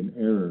to be an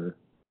error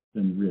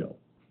than real,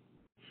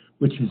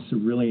 which is a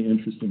really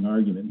interesting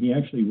argument. He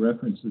actually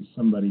references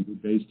somebody who,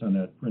 based on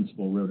that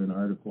principle, wrote an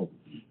article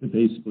that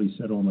basically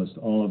said almost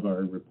all of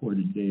our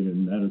reported data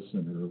in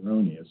medicine are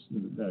erroneous.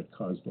 That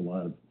caused a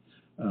lot of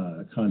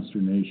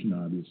consternation,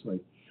 obviously.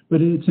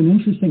 But it's an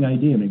interesting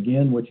idea, and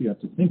again, what you have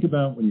to think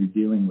about when you're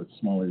dealing with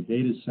smaller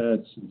data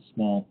sets and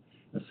small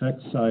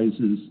effect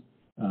sizes,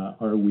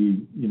 are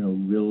we,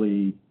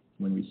 really,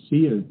 when we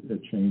see a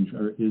change,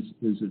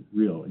 is it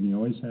real? And you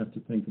always have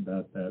to think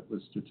about that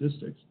with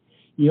statistics.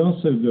 He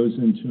also goes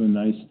into a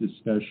nice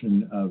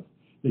discussion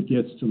that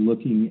gets to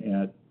looking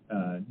at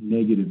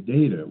negative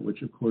data,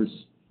 which of course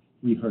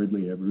we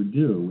hardly ever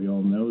do. We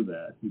all know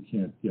that. You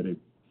can't get a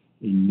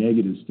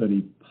negative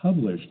study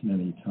published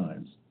many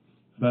times.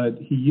 But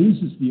he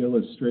uses the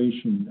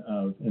illustration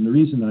of, and the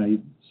reason I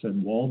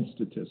said Wald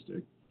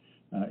statistic,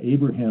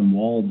 Abraham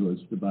Wald was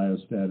the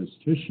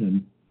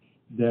biostatistician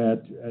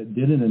that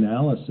did an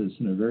analysis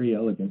in a very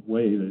elegant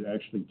way that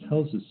actually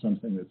tells us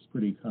something that's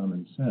pretty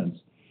common sense.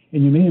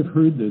 And you may have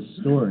heard this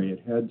story.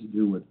 It had to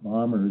do with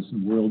bombers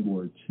in World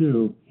War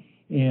II,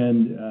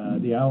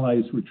 and the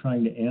Allies were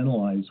trying to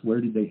analyze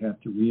where did they have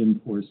to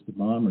reinforce the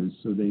bombers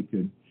so they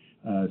could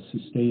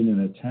sustain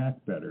an attack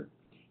better.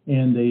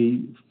 And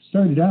they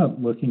started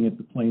out looking at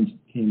the planes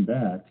that came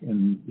back,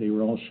 and they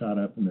were all shot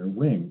up in their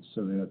wings.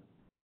 So they had,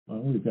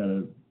 well, we've got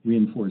to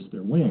reinforce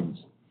their wings.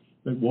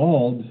 But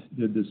Wald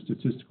did the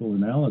statistical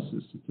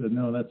analysis and said,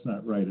 no, that's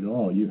not right at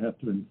all. You have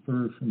to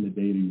infer from the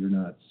data you're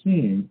not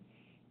seeing.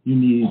 You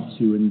need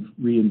to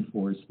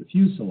reinforce the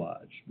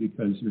fuselage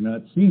because you're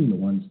not seeing the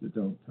ones that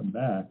don't come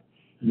back.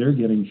 They're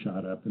getting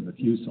shot up in the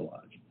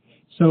fuselage.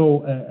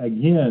 So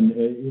again,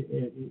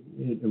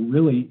 a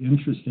really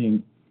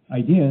interesting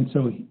idea. And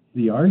so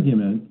the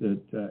argument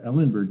that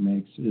Ellenberg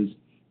makes is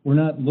we're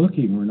not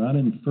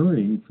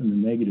inferring from the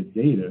negative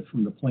data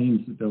from the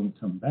planes that don't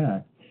come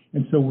back.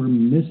 And so we're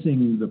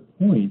missing the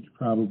point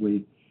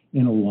probably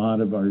in a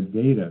lot of our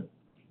data.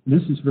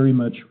 This is very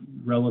much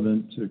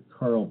relevant to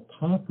Karl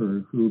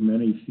Popper, who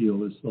many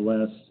feel is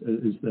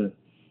the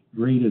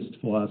greatest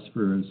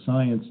philosopher of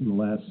science in the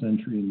last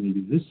century and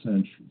maybe this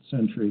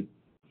century.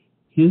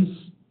 His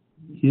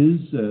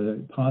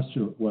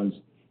postulate was,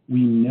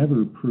 we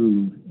never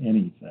prove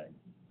anything.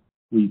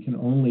 We can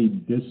only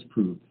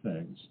disprove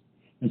things.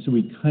 And so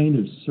we kind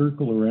of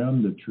circle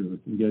around the truth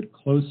and get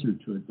closer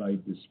to it by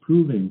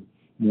disproving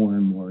more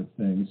and more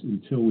things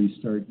until we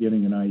start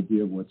getting an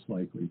idea of what's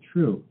likely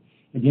true.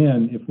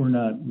 Again, if we're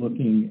not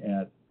looking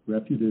at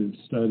reputative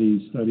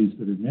studies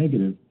that are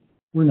negative,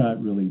 we're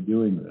not really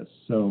doing this.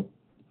 So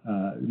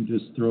I'm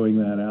just throwing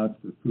that out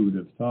for food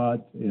of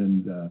thought.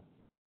 And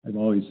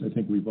I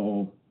think we've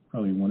all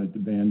probably wanted to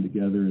band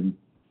together and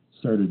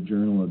start a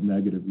journal of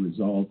negative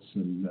results.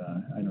 And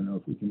I don't know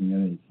if we can get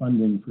any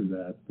funding for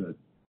that, but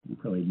we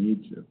probably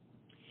need to.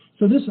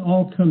 So this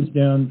all comes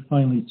down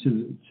finally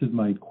to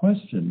my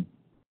question.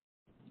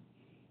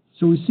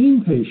 So we're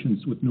seeing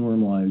patients with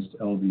normalized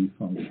LV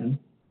function,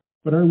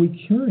 but are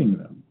we curing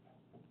them?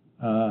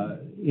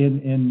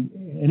 And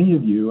any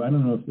of you, I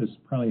don't know if this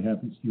probably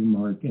happens to you,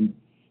 Mark, and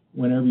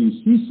whenever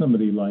you see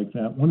somebody like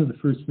that, one of the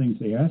first things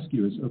they ask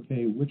you is,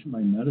 okay, which of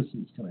my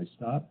medicines can I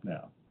stop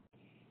now?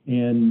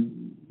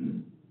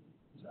 And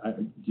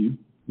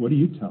what do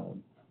you tell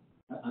them?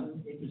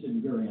 I'm interested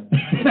in your answer.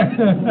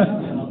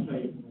 I'll tell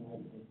you.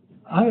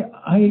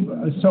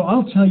 So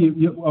I'll tell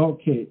you,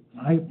 okay,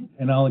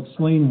 and I'll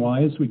explain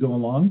why as we go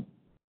along.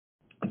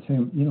 I say,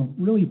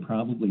 really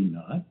probably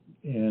not.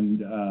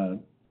 And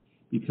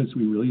because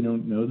we really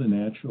don't know the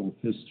natural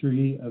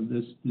history of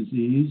this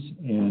disease.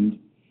 And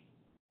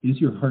is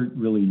your heart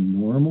really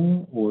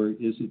normal, or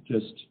is it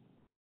just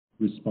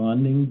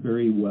responding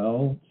very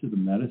well to the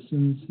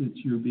medicines that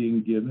you're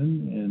being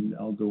given? And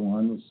I'll go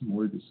on with some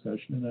more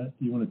discussion of that.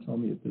 Do you want to tell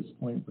me at this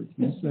point what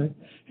you say?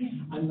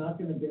 I'm not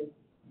going to get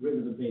rid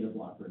of the beta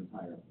blocker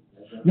entirely.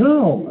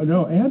 No,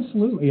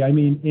 absolutely. I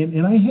mean,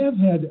 and I have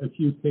had a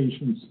few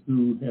patients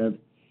who have,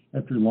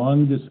 after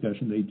long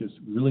discussion, they just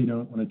really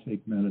don't want to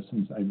take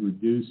medicines. I've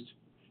reduced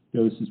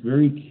doses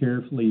very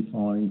carefully,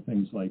 following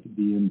things like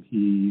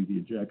BNP, the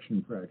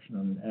ejection fraction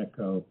on an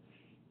echo,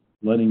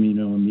 letting me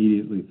know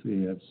immediately if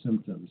they have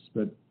symptoms.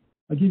 But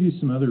I'll give you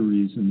some other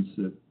reasons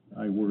that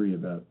I worry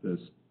about this.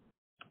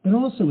 And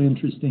also,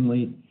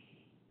 interestingly,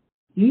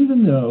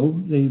 even though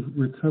they've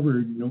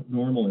recovered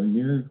normal or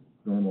near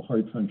normal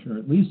heart function, or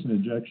at least an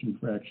ejection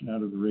fraction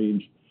out of the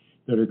range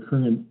that our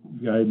current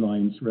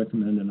guidelines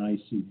recommend an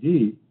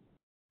ICD,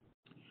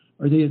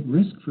 are they at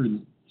risk for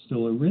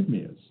still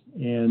arrhythmias?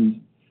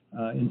 And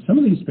in some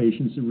of these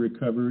patients have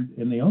recovered,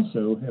 and they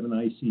also have an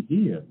ICD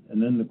in.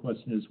 And then the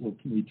question is, well,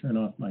 can we turn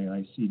off my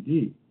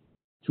ICD?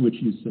 To which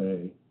you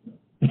say,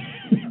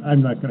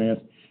 I'm not going to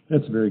ask.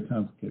 That's a very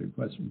complicated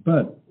question.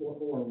 But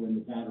or when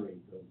the battery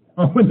goes out.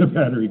 Oh, when the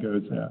battery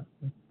goes out.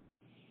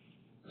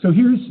 So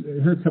here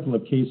are a couple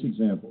of case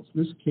examples.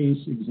 This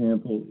case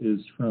example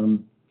is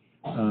from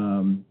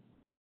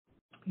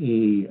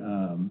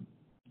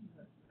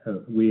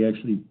we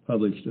actually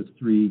published a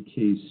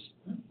 3-case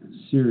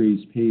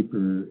series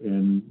paper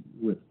and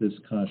with this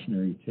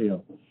cautionary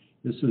tale.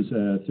 This was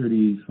a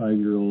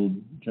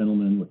 35-year-old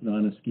gentleman with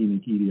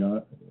non-ischemic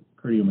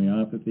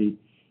cardiomyopathy.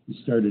 He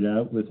started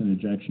out with an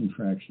ejection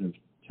fraction of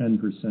 10%.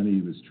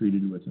 He was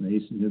treated with an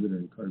ACE inhibitor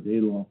and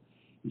carvedilol.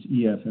 His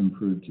EF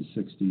improved to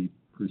 60%.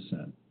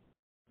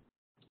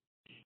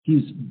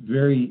 He's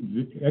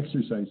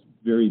exercised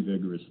very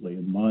vigorously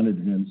and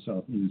monitored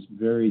himself. He was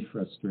very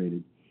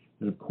frustrated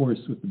that, of course,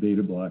 with the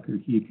beta blocker,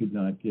 he could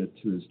not get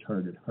to his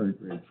target heart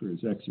rate for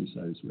his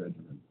exercise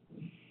regimen.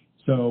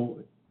 So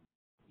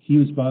he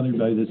was bothered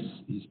by this.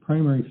 His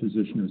primary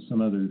physician or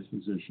some other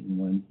physician,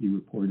 when he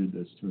reported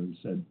this to him,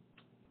 said,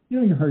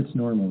 your heart's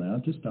normal now,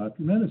 just stop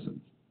your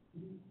medicines.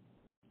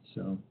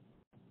 So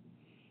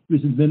he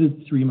was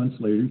admitted 3 months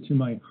later to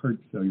my heart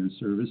failure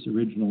service.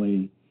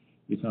 Originally,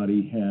 they thought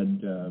he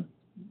had a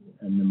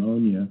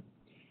pneumonia,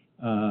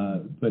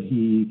 but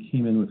he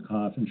came in with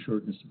cough and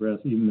shortness of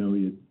breath, even though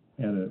he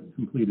had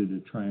completed a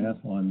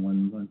triathlon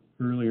 1 month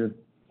earlier.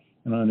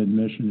 And on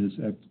admission, his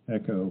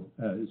echo,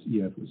 his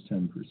EF was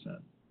 10%.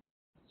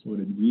 So it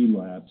had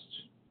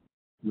relapsed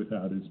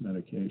without his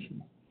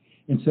medication.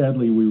 And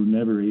sadly, we were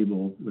never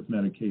able, with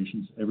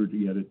medications, ever to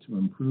get it to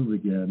improve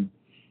again.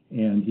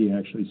 And he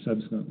actually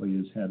subsequently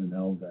has had an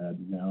LVAD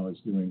and now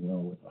is doing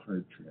well with a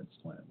heart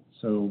transplant.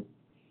 So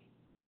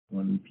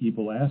when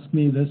people ask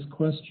me this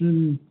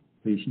question,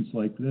 patients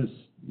like this,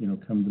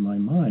 come to my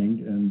mind,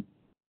 and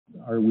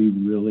are we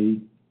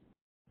really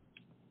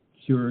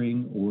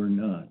curing or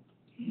not?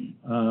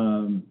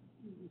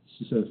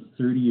 This is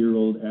a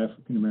 30-year-old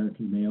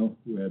African-American male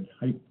who had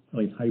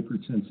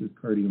hypertensive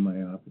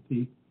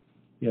cardiomyopathy.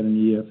 He had an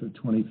EF of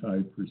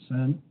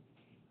 25%.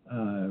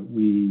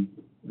 We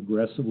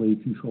aggressively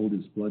controlled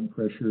his blood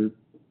pressure.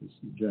 His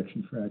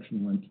ejection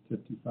fraction went to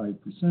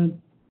 55%.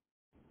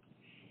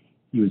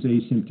 He was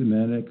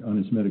asymptomatic on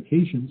his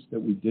medications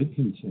that we did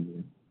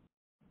continue.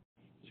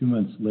 2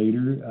 months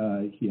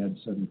later, he had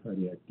sudden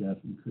cardiac death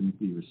and couldn't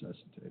be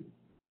resuscitated.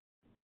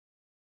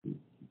 We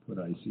put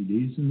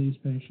ICDs in these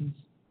patients.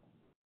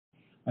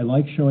 I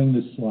like showing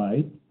this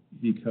slide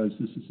because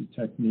this is a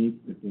technique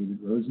that David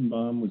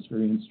Rosenbaum was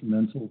very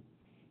instrumental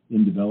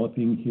in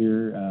developing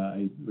here.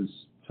 I was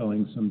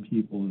telling some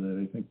people that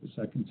I think the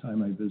second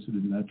time I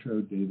visited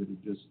Metro, David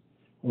had just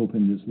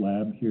opened his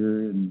lab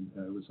here and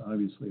was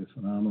obviously a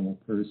phenomenal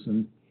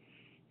person.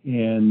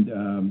 And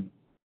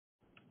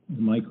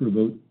the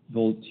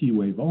microvolt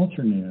T-wave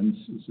alternans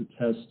is a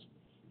test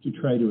to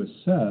try to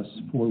assess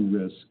for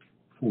risk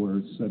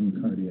for sudden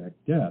cardiac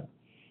death.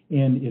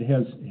 And it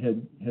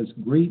has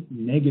great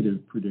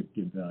negative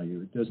predictive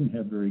value. It doesn't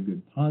have very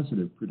good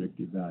positive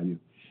predictive value.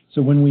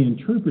 So when we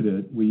interpret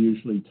it, we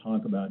usually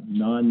talk about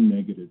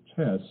non-negative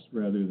tests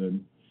rather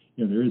than,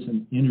 there is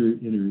an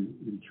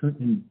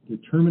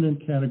indeterminate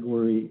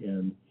category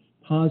and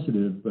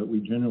positive, but we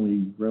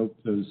generally group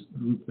those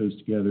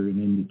together in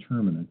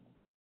indeterminate.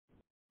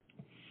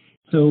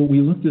 So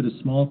we looked at a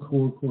small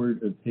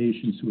cohort of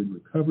patients who had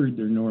recovered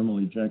their normal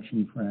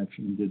ejection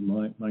fraction, did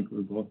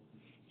microvolt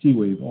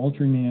T-wave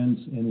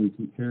alternans, and we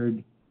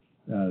compared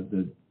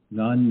the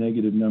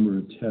non-negative number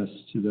of tests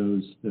to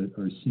those that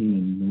are seen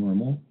in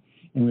normal.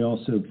 And we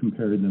also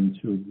compared them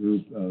to a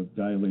group of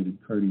dilated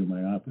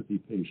cardiomyopathy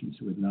patients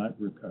who had not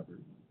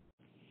recovered.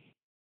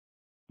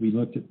 We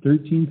looked at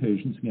 13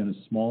 patients, again,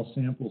 a small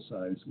sample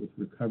size with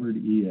recovered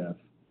EF.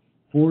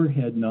 4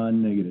 had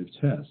non-negative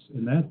tests.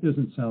 And that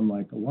doesn't sound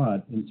like a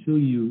lot until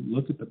you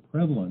look at the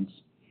prevalence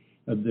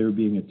of there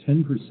being a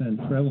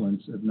 10%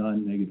 prevalence of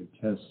non-negative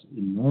tests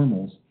in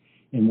normals.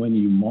 And when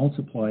you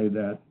multiply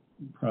that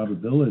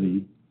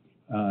probability,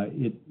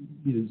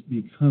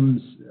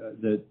 becomes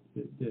that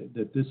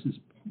this is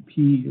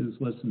P is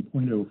less than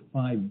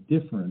 0.05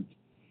 different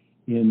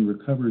in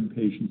recovered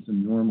patients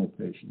and normal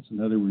patients.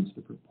 In other words,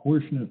 the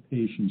proportion of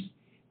patients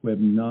who have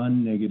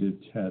non-negative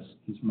tests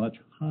is much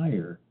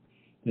higher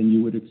than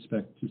you would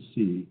expect to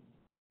see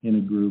in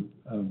a group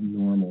of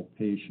normal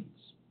patients.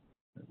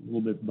 A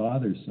little bit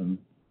bothersome.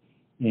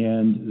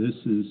 And this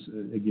is,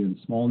 again,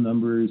 small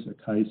numbers, a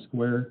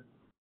chi-square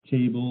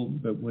table,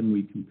 but when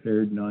we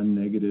compared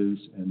non-negatives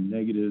and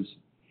negatives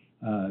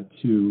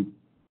to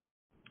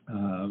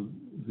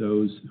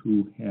those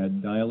who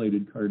had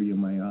dilated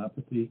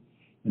cardiomyopathy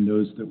and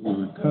those that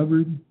were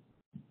recovered,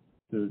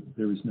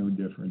 there was no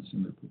difference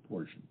in the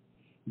proportion.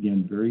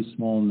 Again, very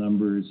small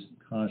numbers,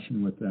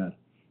 caution with that,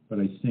 but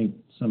I think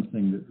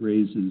something that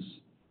raises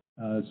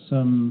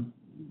some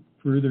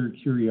further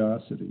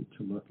curiosity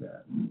to look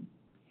at.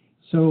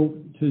 So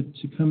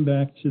to come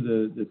back to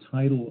the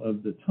title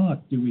of the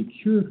talk, do we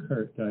cure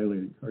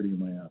dilated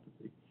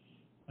cardiomyopathy?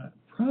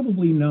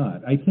 Probably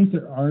not. I think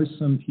there are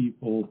some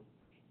people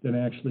that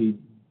actually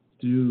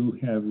do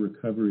have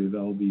recovery of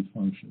LV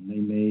function. They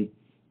may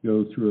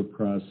go through a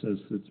process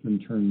that's been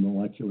termed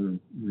molecular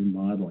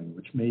remodeling,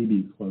 which may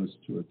be close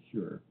to a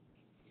cure.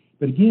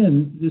 But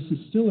again, this is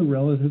still a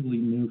relatively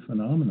new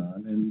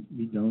phenomenon, and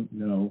we don't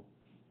know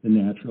the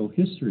natural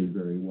history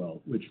very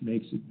well, which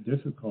makes it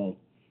difficult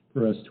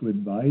for us to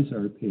advise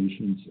our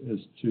patients as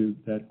to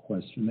that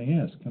question they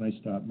ask: can I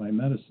stop my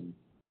medicine?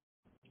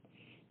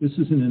 This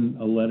is in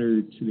a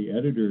letter to the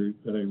editor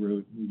that I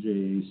wrote in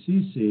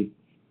JACC,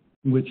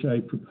 in which I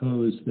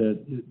proposed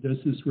that does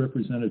this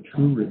represent a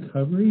true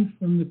recovery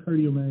from the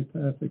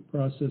cardiomyopathic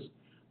process,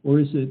 or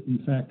is it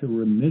in fact a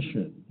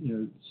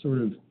remission, sort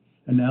of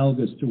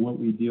analogous to what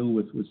we deal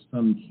with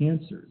some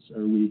cancers?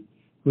 Are we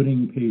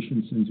putting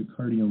patients into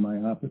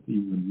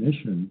cardiomyopathy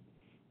remission,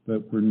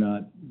 but we're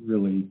not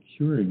really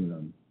curing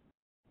them?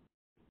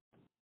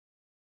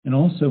 And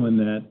also in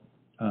that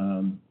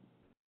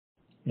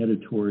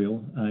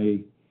editorial,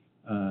 I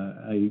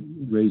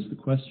raised the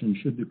question,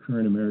 should the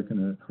current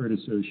American Heart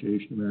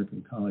Association,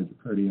 American College of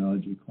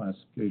Cardiology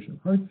classification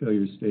of heart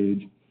failure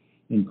stage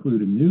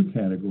include a new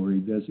category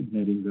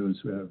designating those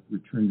who have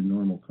returned to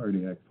normal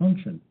cardiac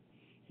function?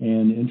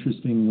 And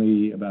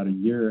interestingly, about a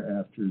year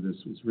after this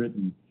was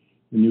written,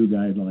 the new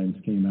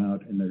guidelines came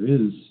out, and there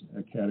is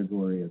a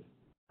category of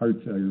heart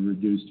failure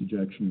reduced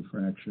ejection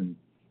fraction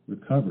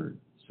recovered.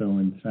 So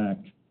in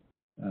fact,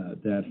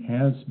 that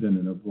has been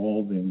an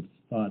evolving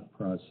thought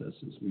process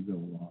as we go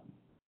along.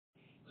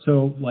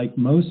 So like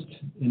most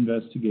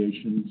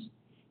investigations,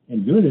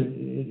 and good,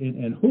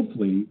 and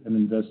hopefully an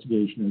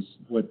investigation is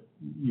what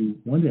you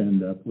want to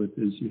end up with,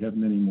 is you have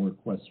many more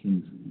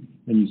questions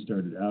than you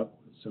started out with.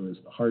 So is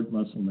the heart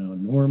muscle now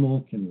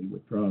normal? Can we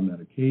withdraw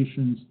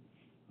medications?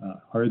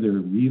 Are there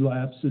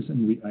relapses?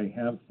 And I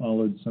have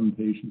followed some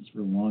patients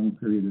for a long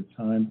period of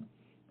time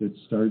that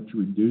start to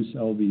reduce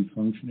LV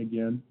function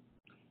again.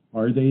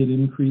 Are they at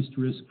increased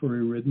risk for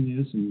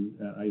arrhythmias? And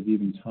I've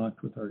even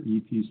talked with our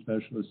EP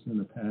specialists in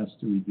the past.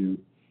 Do we do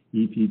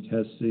EP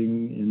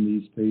testing in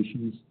these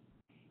patients?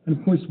 And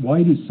of course,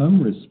 why do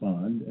some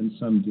respond and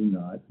some do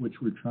not, which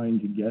we're trying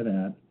to get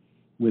at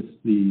with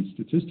the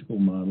statistical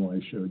model I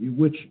showed you,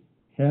 which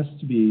has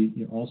to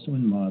be also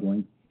in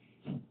modeling.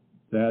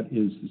 That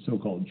is the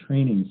so-called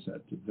training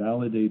set. To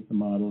validate the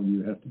model,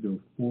 you have to go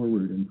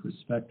forward and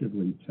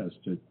prospectively test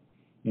it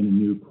in a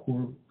new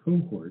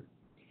cohort.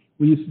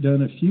 We've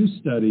done a few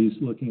studies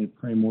looking at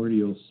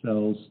primordial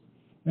cells,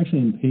 actually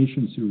in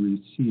patients who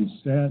receive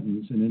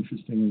statins, and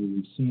interestingly,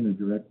 we've seen a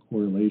direct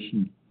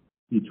correlation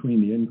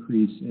between the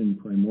increase in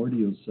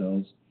primordial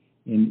cells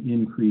and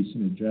increase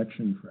in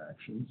ejection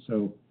fraction.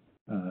 So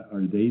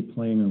are they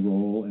playing a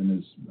role, and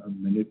is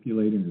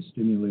manipulating or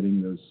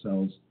stimulating those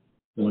cells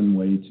one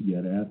way to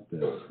get at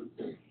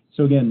this?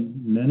 So again,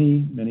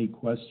 many, many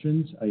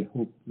questions. I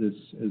hope this,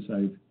 as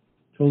I've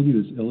told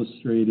you, has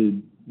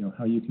illustrated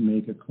how you can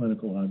make a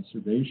clinical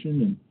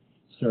observation and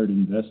start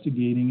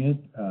investigating it.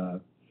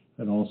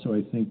 And also,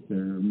 I think there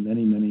are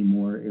many, many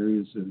more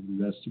areas of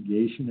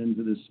investigation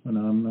into this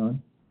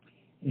phenomenon.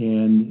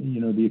 And,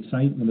 the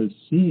excitement of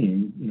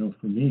seeing,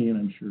 for me, and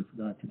I'm sure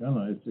for Dr.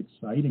 Dunlap, it's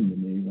exciting to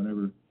me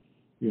whenever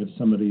you have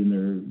somebody in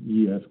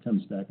their EF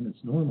comes back and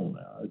it's normal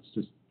now. It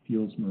just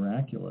feels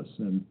miraculous.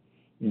 And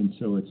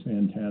so it's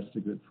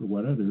fantastic that for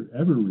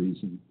whatever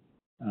reason,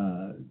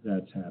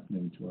 that's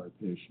happening to our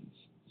patients.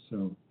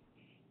 So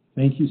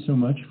thank you so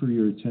much for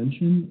your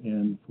attention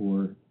and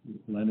for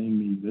letting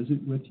me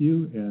visit with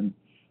you. And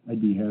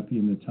I'd be happy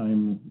in the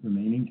time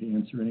remaining to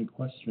answer any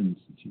questions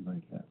that you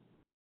might have.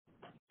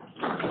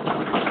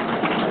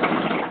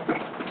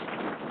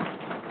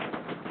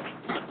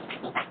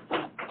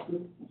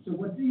 So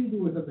what do you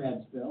do with the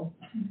meds, Bill?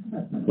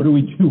 What do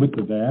we do with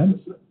the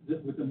VADs?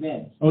 With the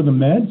meds. Oh, the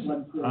meds?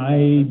 Once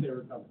they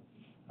recover.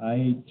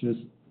 I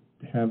just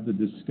have the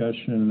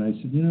discussion, and I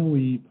said, you know,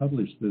 we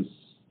published this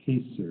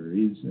case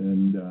series,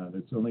 and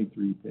it's only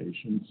 3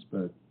 patients,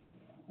 but,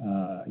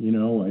 you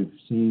know, I've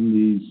seen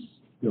these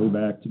go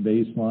back to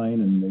baseline,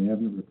 and they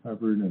haven't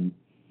recovered, and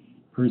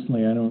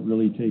personally, I don't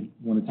really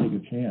want to take a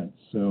chance,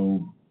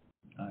 so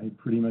I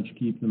pretty much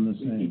keep them the We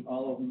same. keep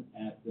all of them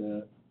at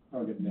the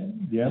target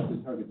med. Yep. The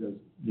target dose.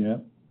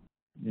 Yep.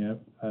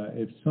 Yep.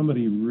 If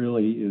somebody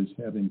really is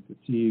having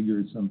fatigue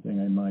or something,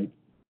 I might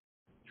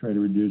try to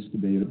reduce the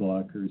beta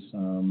blockers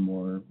some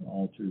or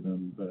alter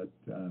them, but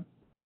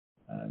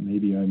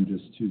maybe I'm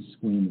just too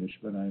squeamish,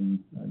 but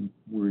I'm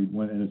worried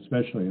when, and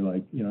especially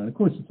like, you know, and of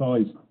course it's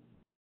always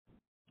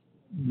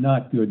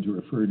not good to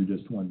refer to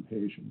just one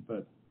patient,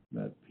 but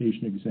that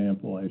patient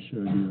example I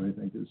showed you, I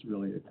think, is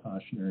really a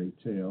cautionary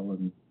tale,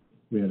 and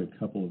we had a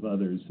couple of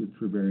others that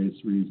for various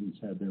reasons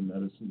had their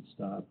medicine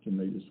stopped and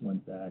they just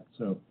went back.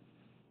 So,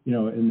 you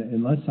know,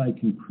 unless I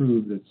can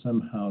prove that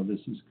somehow this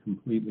is a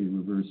completely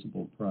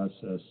reversible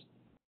process,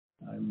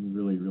 I'm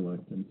really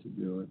reluctant to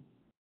do it.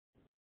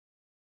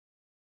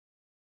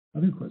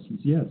 Other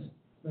questions? Yes.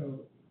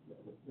 So that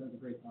was a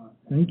great talk.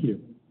 Thank you.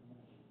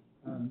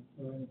 So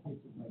in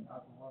cases like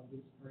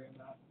alcohol-induced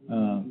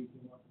cardiomyopathy, we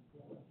can walk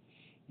forward.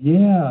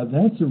 Yeah,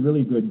 that's a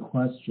really good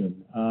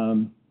question.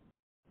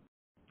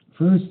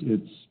 First,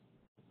 it's,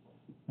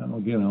 and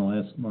again, I'll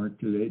ask Mark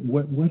today,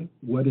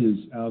 what is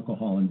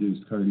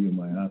alcohol-induced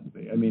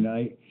cardiomyopathy? I mean,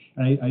 I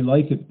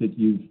like it that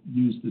you've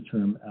used the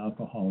term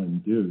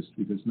alcohol-induced,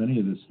 because many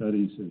of the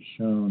studies have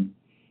shown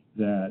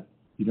that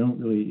you don't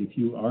really, if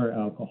you are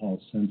alcohol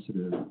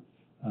sensitive,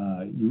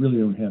 you really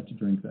don't have to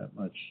drink that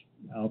much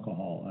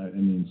alcohol. I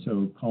mean,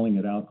 so calling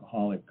it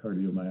alcoholic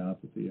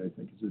cardiomyopathy, I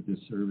think, is a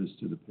disservice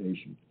to the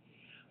patient.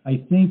 I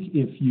think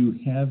if you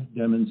have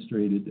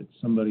demonstrated that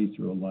somebody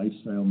through a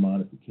lifestyle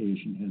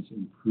modification has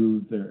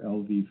improved their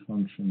LV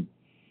function,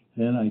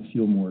 then I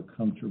feel more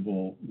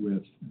comfortable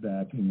with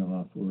backing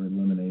off or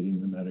eliminating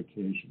the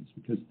medications,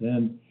 because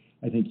then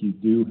I think you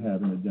do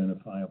have an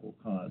identifiable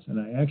cause. And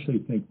I actually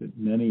think that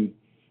many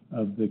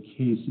of the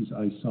cases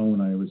I saw when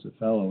I was a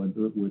fellow,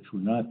 which were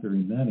not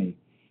very many,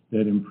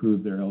 that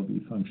improved their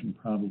LV function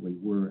probably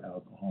were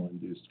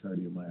alcohol-induced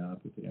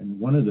cardiomyopathy. And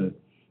one of the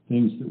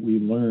things that we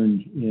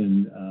learned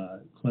in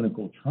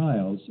clinical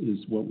trials is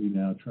what we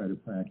now try to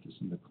practice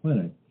in the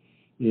clinic,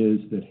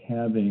 is that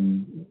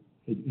having,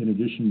 in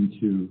addition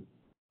to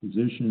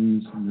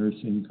physicians,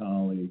 nursing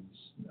colleagues,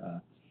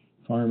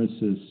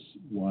 pharmacists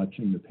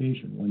watching the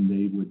patient when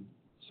they would,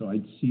 so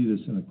I'd see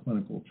this in a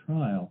clinical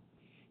trial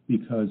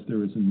because there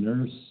was a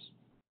nurse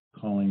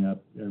calling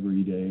up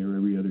every day or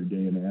every other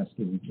day and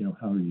asking, you know,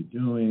 how are you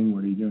doing?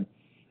 What are you doing?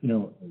 You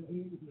know,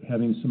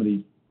 having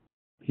somebody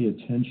pay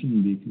attention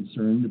and be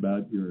concerned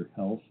about your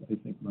health, I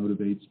think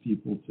motivates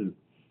people to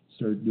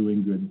start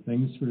doing good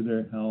things for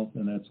their health,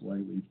 and that's why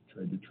we've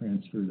tried to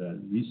transfer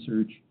that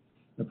research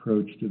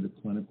approach to the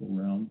clinical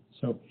realm.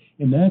 So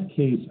in that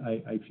case,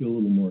 I feel a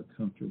little more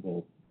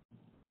comfortable.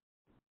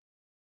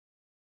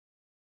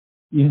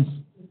 Yes?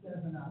 Just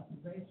as an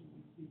observation,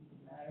 we see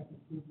dramatic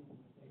improvement with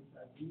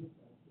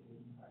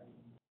HIV-associated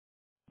cardiomyopathy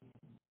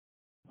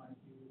might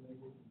be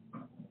related.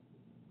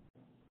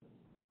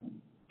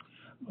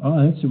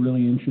 Oh, that's a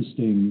really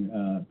interesting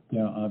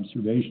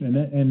observation,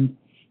 and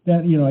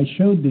that you know, I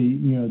showed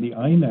the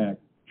IMAC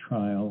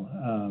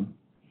trial,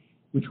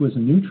 which was a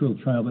neutral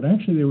trial, but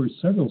actually there were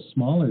several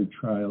smaller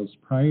trials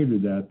prior to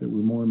that that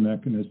were more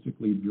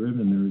mechanistically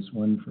driven. There was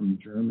one from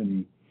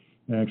Germany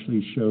that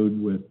actually showed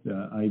with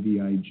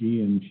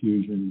IVIG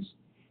infusions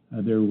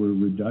there were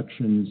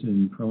reductions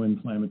in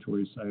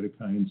pro-inflammatory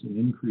cytokines and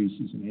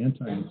increases in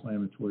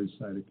anti-inflammatory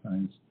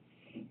cytokines.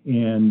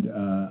 And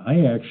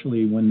I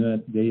actually, when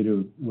that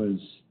data was,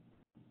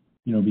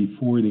 you know,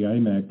 before the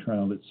IMAC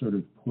trial that sort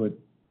of put,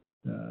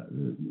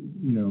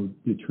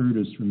 deterred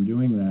us from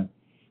doing that,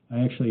 I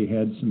actually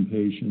had some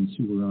patients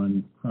who were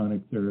on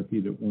chronic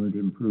therapy that weren't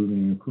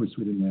improving. Of course,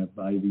 we didn't have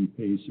IV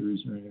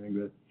pacers or anything,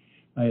 but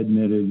I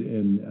admitted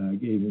and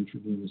gave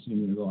intravenous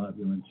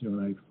immunoglobulin too,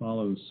 and I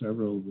follow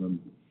several of them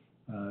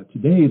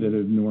today that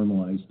have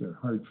normalized their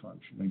heart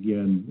function.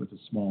 Again, with a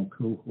small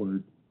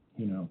cohort,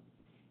 you know,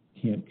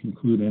 can't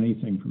conclude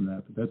anything from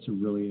that, but that's a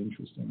really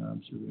interesting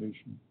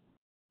observation.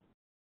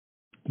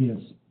 Yes?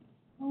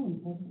 How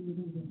important is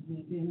the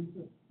maintenance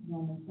of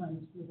normal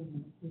sinus rhythm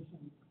and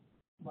efficient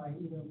by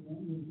either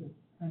means of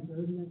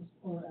transuranics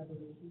or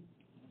aberrations?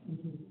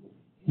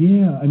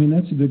 Yeah, I mean,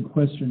 that's a good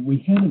question.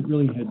 We haven't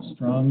really had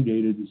strong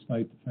data,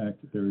 despite the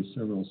fact that there are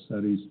several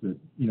studies that,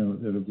 you know,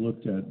 that have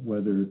looked at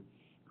whether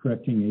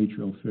correcting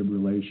atrial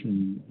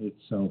fibrillation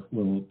itself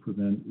will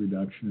prevent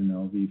reduction in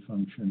LV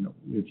function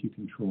if you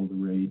control the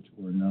rate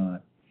or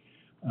not.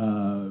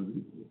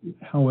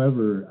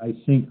 However, I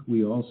think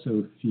we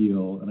also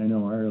feel, and I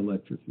know our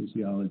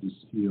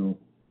electrophysiologists feel,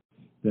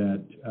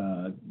 that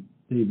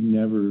they've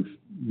never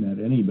met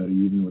anybody,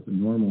 even with a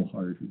normal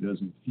heart, who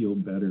doesn't feel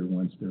better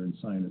once they're in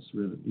sinus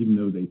rhythm, even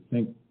though they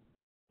think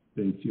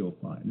they feel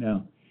fine.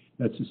 Now,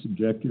 that's a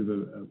subjective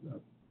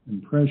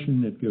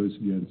impression that goes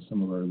against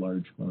some of our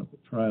large clinical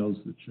trials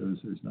that shows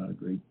there's not a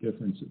great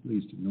difference, at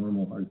least in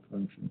normal heart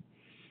function,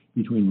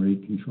 between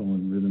rate control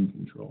and rhythm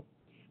control.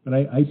 But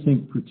I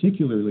think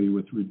particularly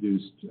with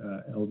reduced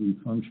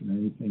LV function,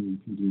 anything you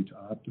can do to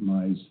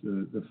optimize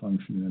the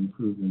function and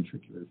improve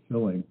ventricular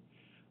filling,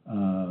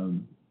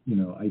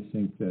 I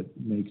think that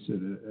makes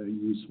it a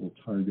useful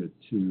target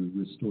to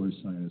restore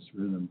sinus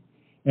rhythm.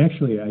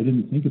 Actually, I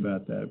didn't think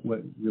about that.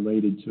 What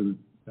related to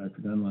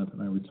Dr. Dunlap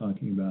and I were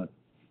talking about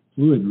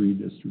fluid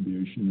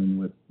redistribution and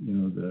with,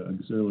 the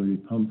auxiliary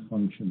pump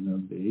function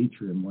of the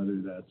atrium,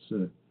 whether that's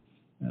a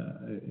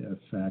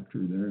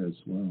factor there as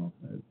well.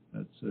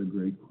 That's a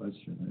great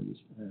question. I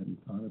just hadn't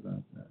thought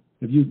about that.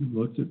 Have you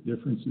looked at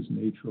differences in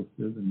atrial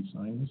fib and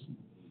sinus?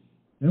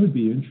 That would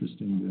be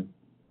interesting to.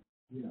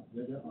 Yeah,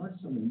 there are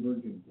some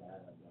emerging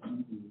data that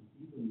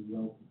even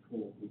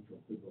well-controlled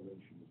atrial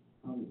fibrillation is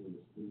probably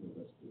a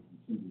stimulus to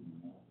continued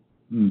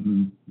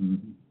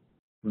analysis.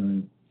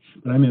 Right.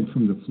 But I meant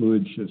from the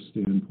fluid shift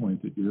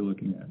standpoint that you're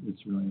looking at.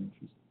 It's really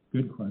interesting.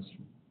 Good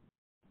question.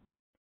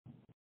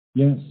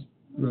 Yes.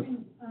 What,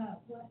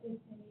 if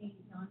any,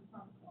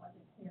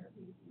 non-pharmacologic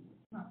therapies you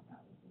talk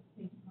about with this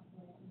patient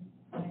population,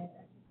 diet,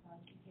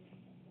 exercise,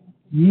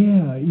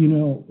 Yeah,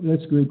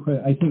 that's a great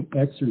question. I think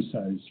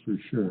exercise for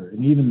sure.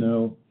 And even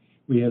though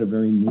we had a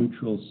very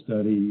neutral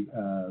study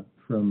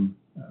from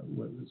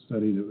the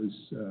study that was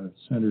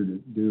centered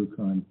at Duke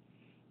on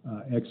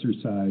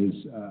exercise,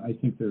 I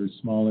think there are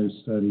smaller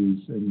studies,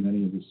 and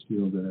many of us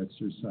feel that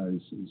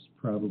exercise is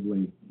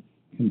probably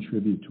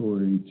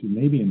contributory to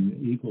maybe an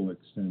equal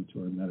extent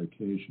to our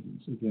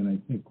medications. Again, I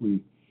think we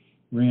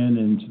ran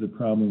into the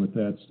problem with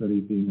that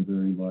study being a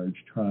very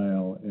large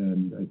trial,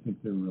 and I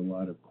think there were a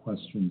lot of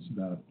questions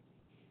about,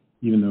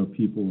 even though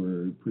people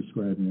were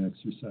prescribing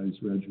exercise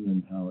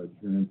regimen, how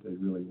adherent they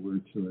really were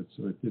to it.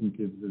 So it didn't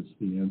give us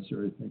the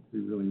answer I think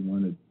we really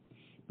wanted.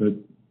 But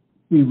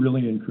we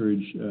really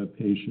encourage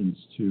patients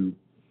to,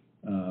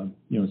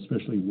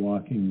 especially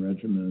walking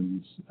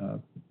regimens,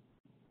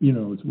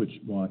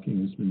 which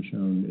walking has been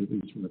shown, at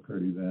least from a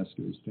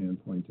cardiovascular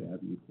standpoint, to have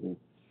equal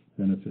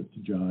benefit to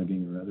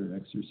jogging or other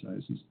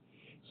exercises.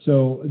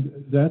 So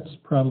that's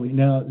probably,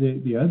 now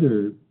the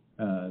other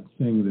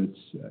thing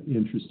that's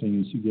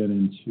interesting is you get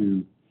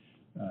into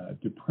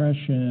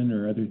depression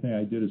or other thing.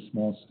 I did a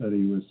small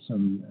study with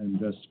some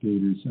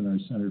investigators in our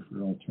Center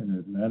for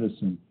Alternative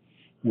Medicine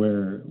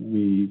where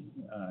we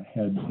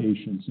had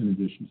patients, in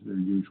addition to their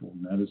usual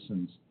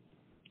medicines,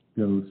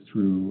 go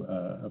through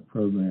a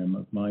program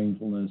of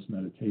mindfulness,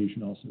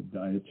 meditation, also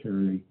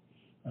dietary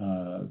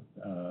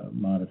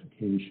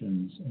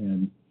modifications,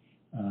 and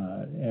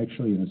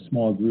actually in a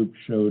small group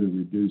showed a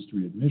reduced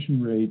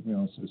readmission rate. We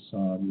also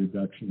saw a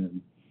reduction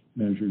in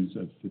measures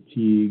of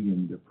fatigue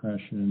and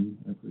depression.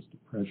 Of course,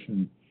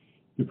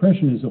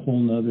 depression is a whole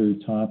nother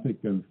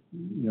topic of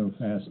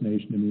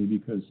fascination to me,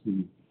 because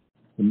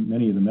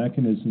many of the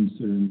mechanisms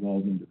that are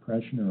involved in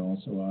depression are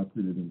also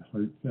operative in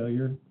heart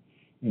failure.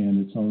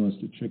 And it's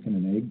almost a chicken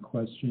and egg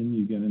question.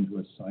 You get into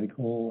a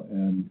cycle,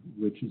 and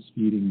which is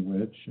feeding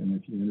which, and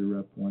if you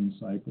interrupt one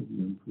cycle,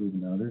 you improve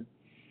another.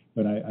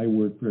 But I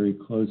work very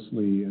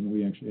closely, and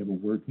we actually have a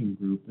working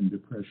group in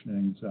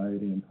depression,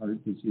 anxiety, and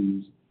heart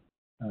disease.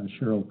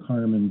 Cheryl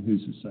Carmen,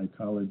 who's a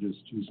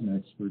psychologist who's an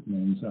expert in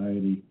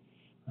anxiety,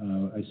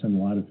 I send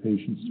a lot of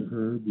patients to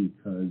her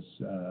because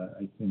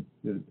I think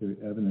that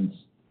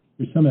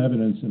there's some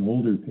evidence in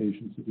older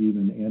patients that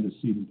even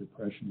antecedent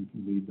depression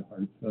can lead to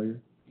heart failure.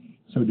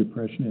 So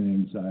depression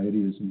and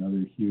anxiety is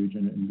another huge,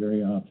 and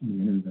very often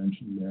the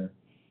intervention there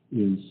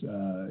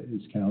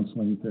is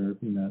counseling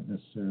therapy, not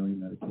necessarily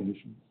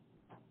medication.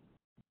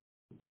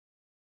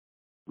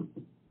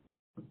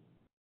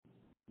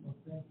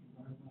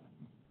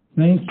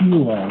 Thank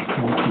you all.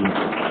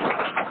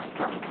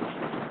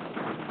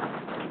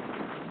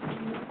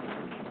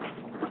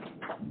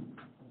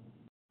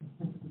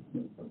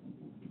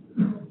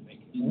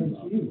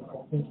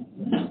 Thank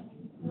you.